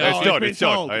been made. It's Oh, done. it's It's been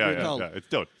done. told, Yeah, it's been told. It's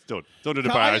done. It's done. It's done to the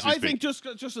So bar I as we think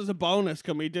speak. just as a bonus,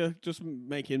 can we just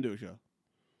make him do a show?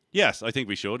 Yes, I think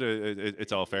we should.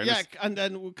 It's all fairness. Yeah, and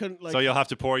then we can like. So you'll have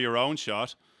to pour your own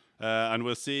shot, and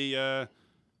we'll see.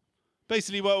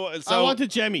 Basically, what? So I want a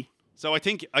Jemmy. So I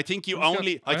think you Who's got-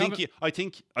 only I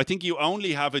I think you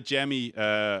only have a Jemmy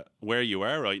where you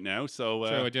are right now. So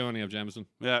So I do only have Jameson.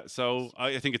 yeah, so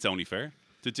I think it's only fair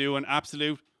to do an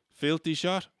absolute filthy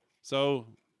shot. So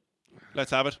let's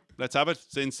have it. Let's have it.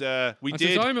 Since we And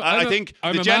did, since I think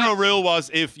I'm the a general man- rule was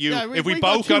if Yeah, we we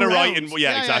both got got it two right, rounds. and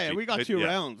Yeah, exactly, we got two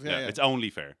rounds. Yeah. It's only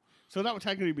fair. So that would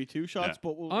technically be two shots, Yeah.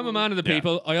 but we'll, I'm a man of the Yeah.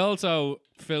 people. I also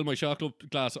fill my shot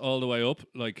glass all the way up,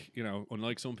 like,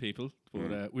 unlike some people. But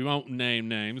Mm. we won't name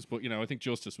names, but, I think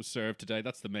justice was served today.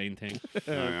 That's the main thing.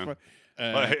 Yeah. Uh,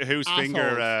 Well, whose assholes.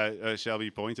 finger shall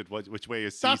be pointed? Which way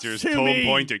is That's Caesar's to thumb me.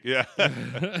 pointing? Yeah.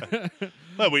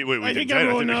 Well, we I can think tell,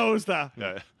 everyone I think. knows that.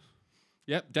 Yeah.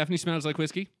 Yep, definitely smells like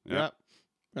whiskey. Yeah.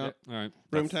 Yeah. All right.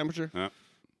 Room temperature.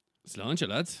 Sláinte,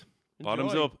 lads.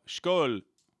 Bottoms Enjoy. up. Skull.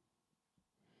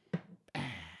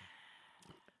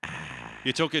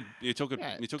 You took it. You took it.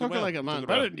 Yeah, You took talk it well. like a man. Took it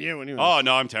well. Better than you, anyway. Oh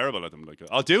no, I'm terrible at them. Like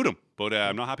I'll do them, but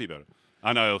I'm not happy about it,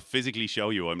 and I'll physically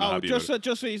show you I'm not happy just about it.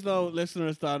 just so you know,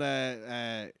 listeners, that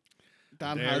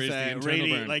Dan There has is the internal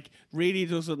really burn. really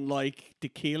doesn't like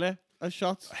tequila as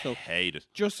shots. So Hate it.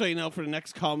 just so you know, for the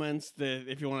next comments,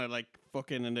 if you want to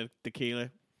fucking in the tequila,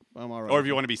 I'm alright. Or if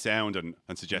you want to be sound and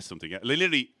suggest something,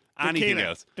 literally anything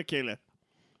else. Tequila.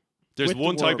 There's With the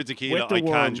one type worm. of tequila With the I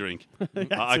worm. can drink.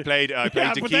 I played Yeah, but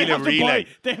they tequila have to relay.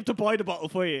 they have to buy the bottle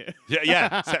for you.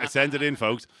 Yeah. Send it in,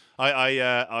 folks.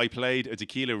 I played a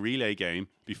tequila relay game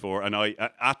before, and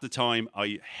at the time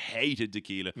I hated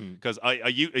tequila because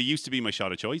it used to be my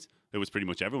shot of choice. It was pretty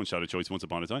much everyone's shot of choice once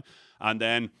upon a time, and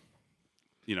then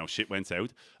shit went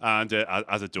south, and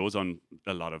as it does on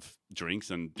a lot of drinks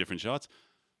and different shots.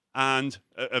 And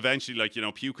eventually, like, you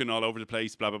know, puking all over the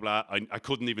place, blah, blah, blah. I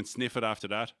couldn't even sniff it after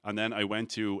that. And then I went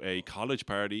to a college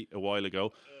party a while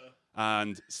ago,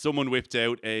 and someone whipped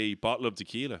out a bottle of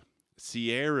tequila.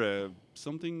 Sierra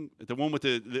something, the one with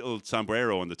the little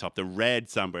sombrero on the top, the red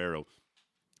sombrero.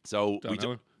 So I'm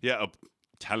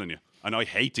telling you, and I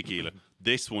hate tequila.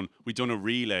 This one, we done a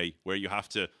relay where you have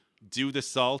to do the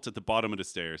salt at the bottom of the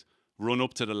stairs, run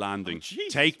up to the landing,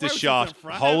 take the shot,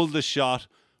 hold the shot,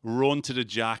 run to the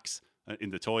jacks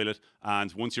in the toilet,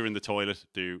 and once you're in the toilet,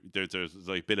 there's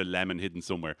like a bit of lemon hidden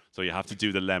somewhere, so you have to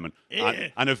do the lemon.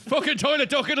 And if Fucking toilet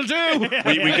duck, it'll do.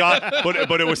 we got,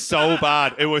 but it was so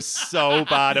bad. It was so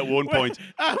bad at one point.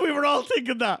 We were all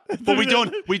thinking that. But we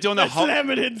done a whole.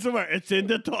 Lemon in somewhere. It's in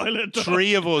the toilet.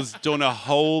 Three of us done a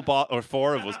whole bottle, or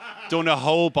four of us done a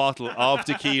whole bottle of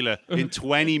tequila in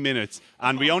 20 minutes,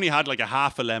 and we only had like a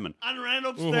half a lemon. And ran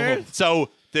upstairs. So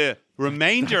the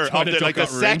remainder of the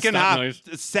second half, night.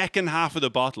 the second half of the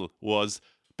bottle was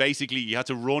basically you had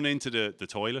to run into the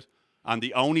toilet, and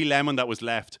the only lemon that was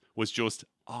left was just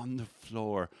on the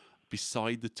floor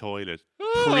beside the toilet,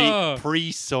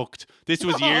 pre-sucked. This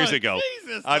was years ago.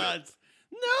 Jesus, And lads.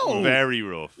 No. Very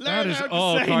rough. That is Learn how to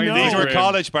all say kind no. of These were grim.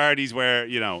 college parties where,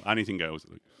 you know, anything goes.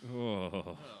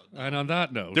 Oh. And on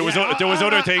that note, There was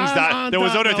other things on that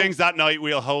note. that night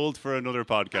we'll hold for another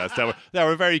podcast that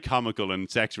were very comical and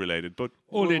sex related. But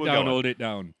hold it we'll down, go on. hold it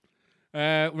down.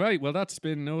 Right, well, that's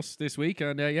been us this week,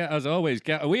 and as always,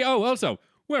 also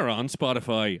we're on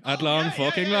Spotify at long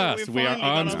fucking last. We are finally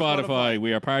on got Spotify.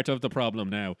 We are part of the problem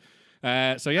now.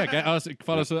 Get us,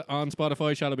 follow us on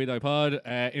Spotify, Shall It Be Thy Pod,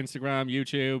 Instagram,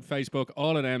 YouTube, Facebook,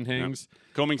 all of them things.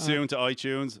 Coming soon to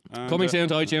iTunes. And, Coming soon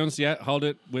to iTunes. Yeah, hold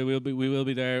it. We will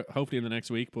be there hopefully in the next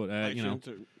week. But you know,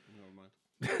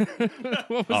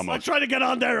 what was I tried to get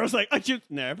on there. I was like, iTunes.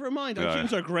 Never mind. Yeah.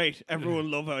 iTunes are great.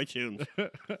 Everyone love iTunes.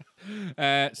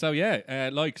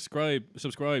 like,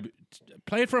 subscribe,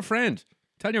 play it for a friend.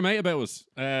 Tell your mate about us.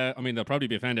 I mean, they'll probably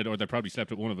be offended, or they probably slept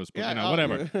with one of us. But you know,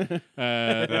 whatever.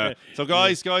 So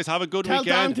guys, have a good Tell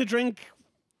Dan weekend. to drink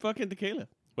fucking tequila.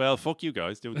 Well, fuck you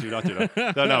guys. Do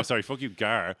that. No, sorry. Fuck you,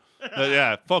 Gar.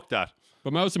 Yeah, fuck that.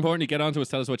 But most importantly, get on to us.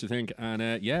 Tell us what you think,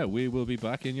 and we will be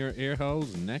back in your ear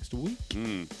holes next week.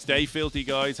 Stay filthy,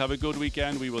 guys. Have a good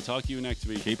weekend. We will talk to you next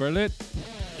week. Keep her lit.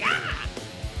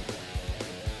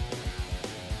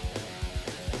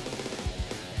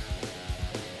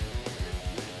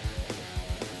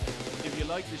 If you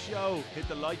like the show, hit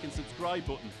the like and subscribe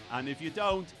button. And if you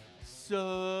don't,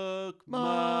 suck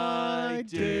my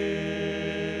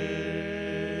dick.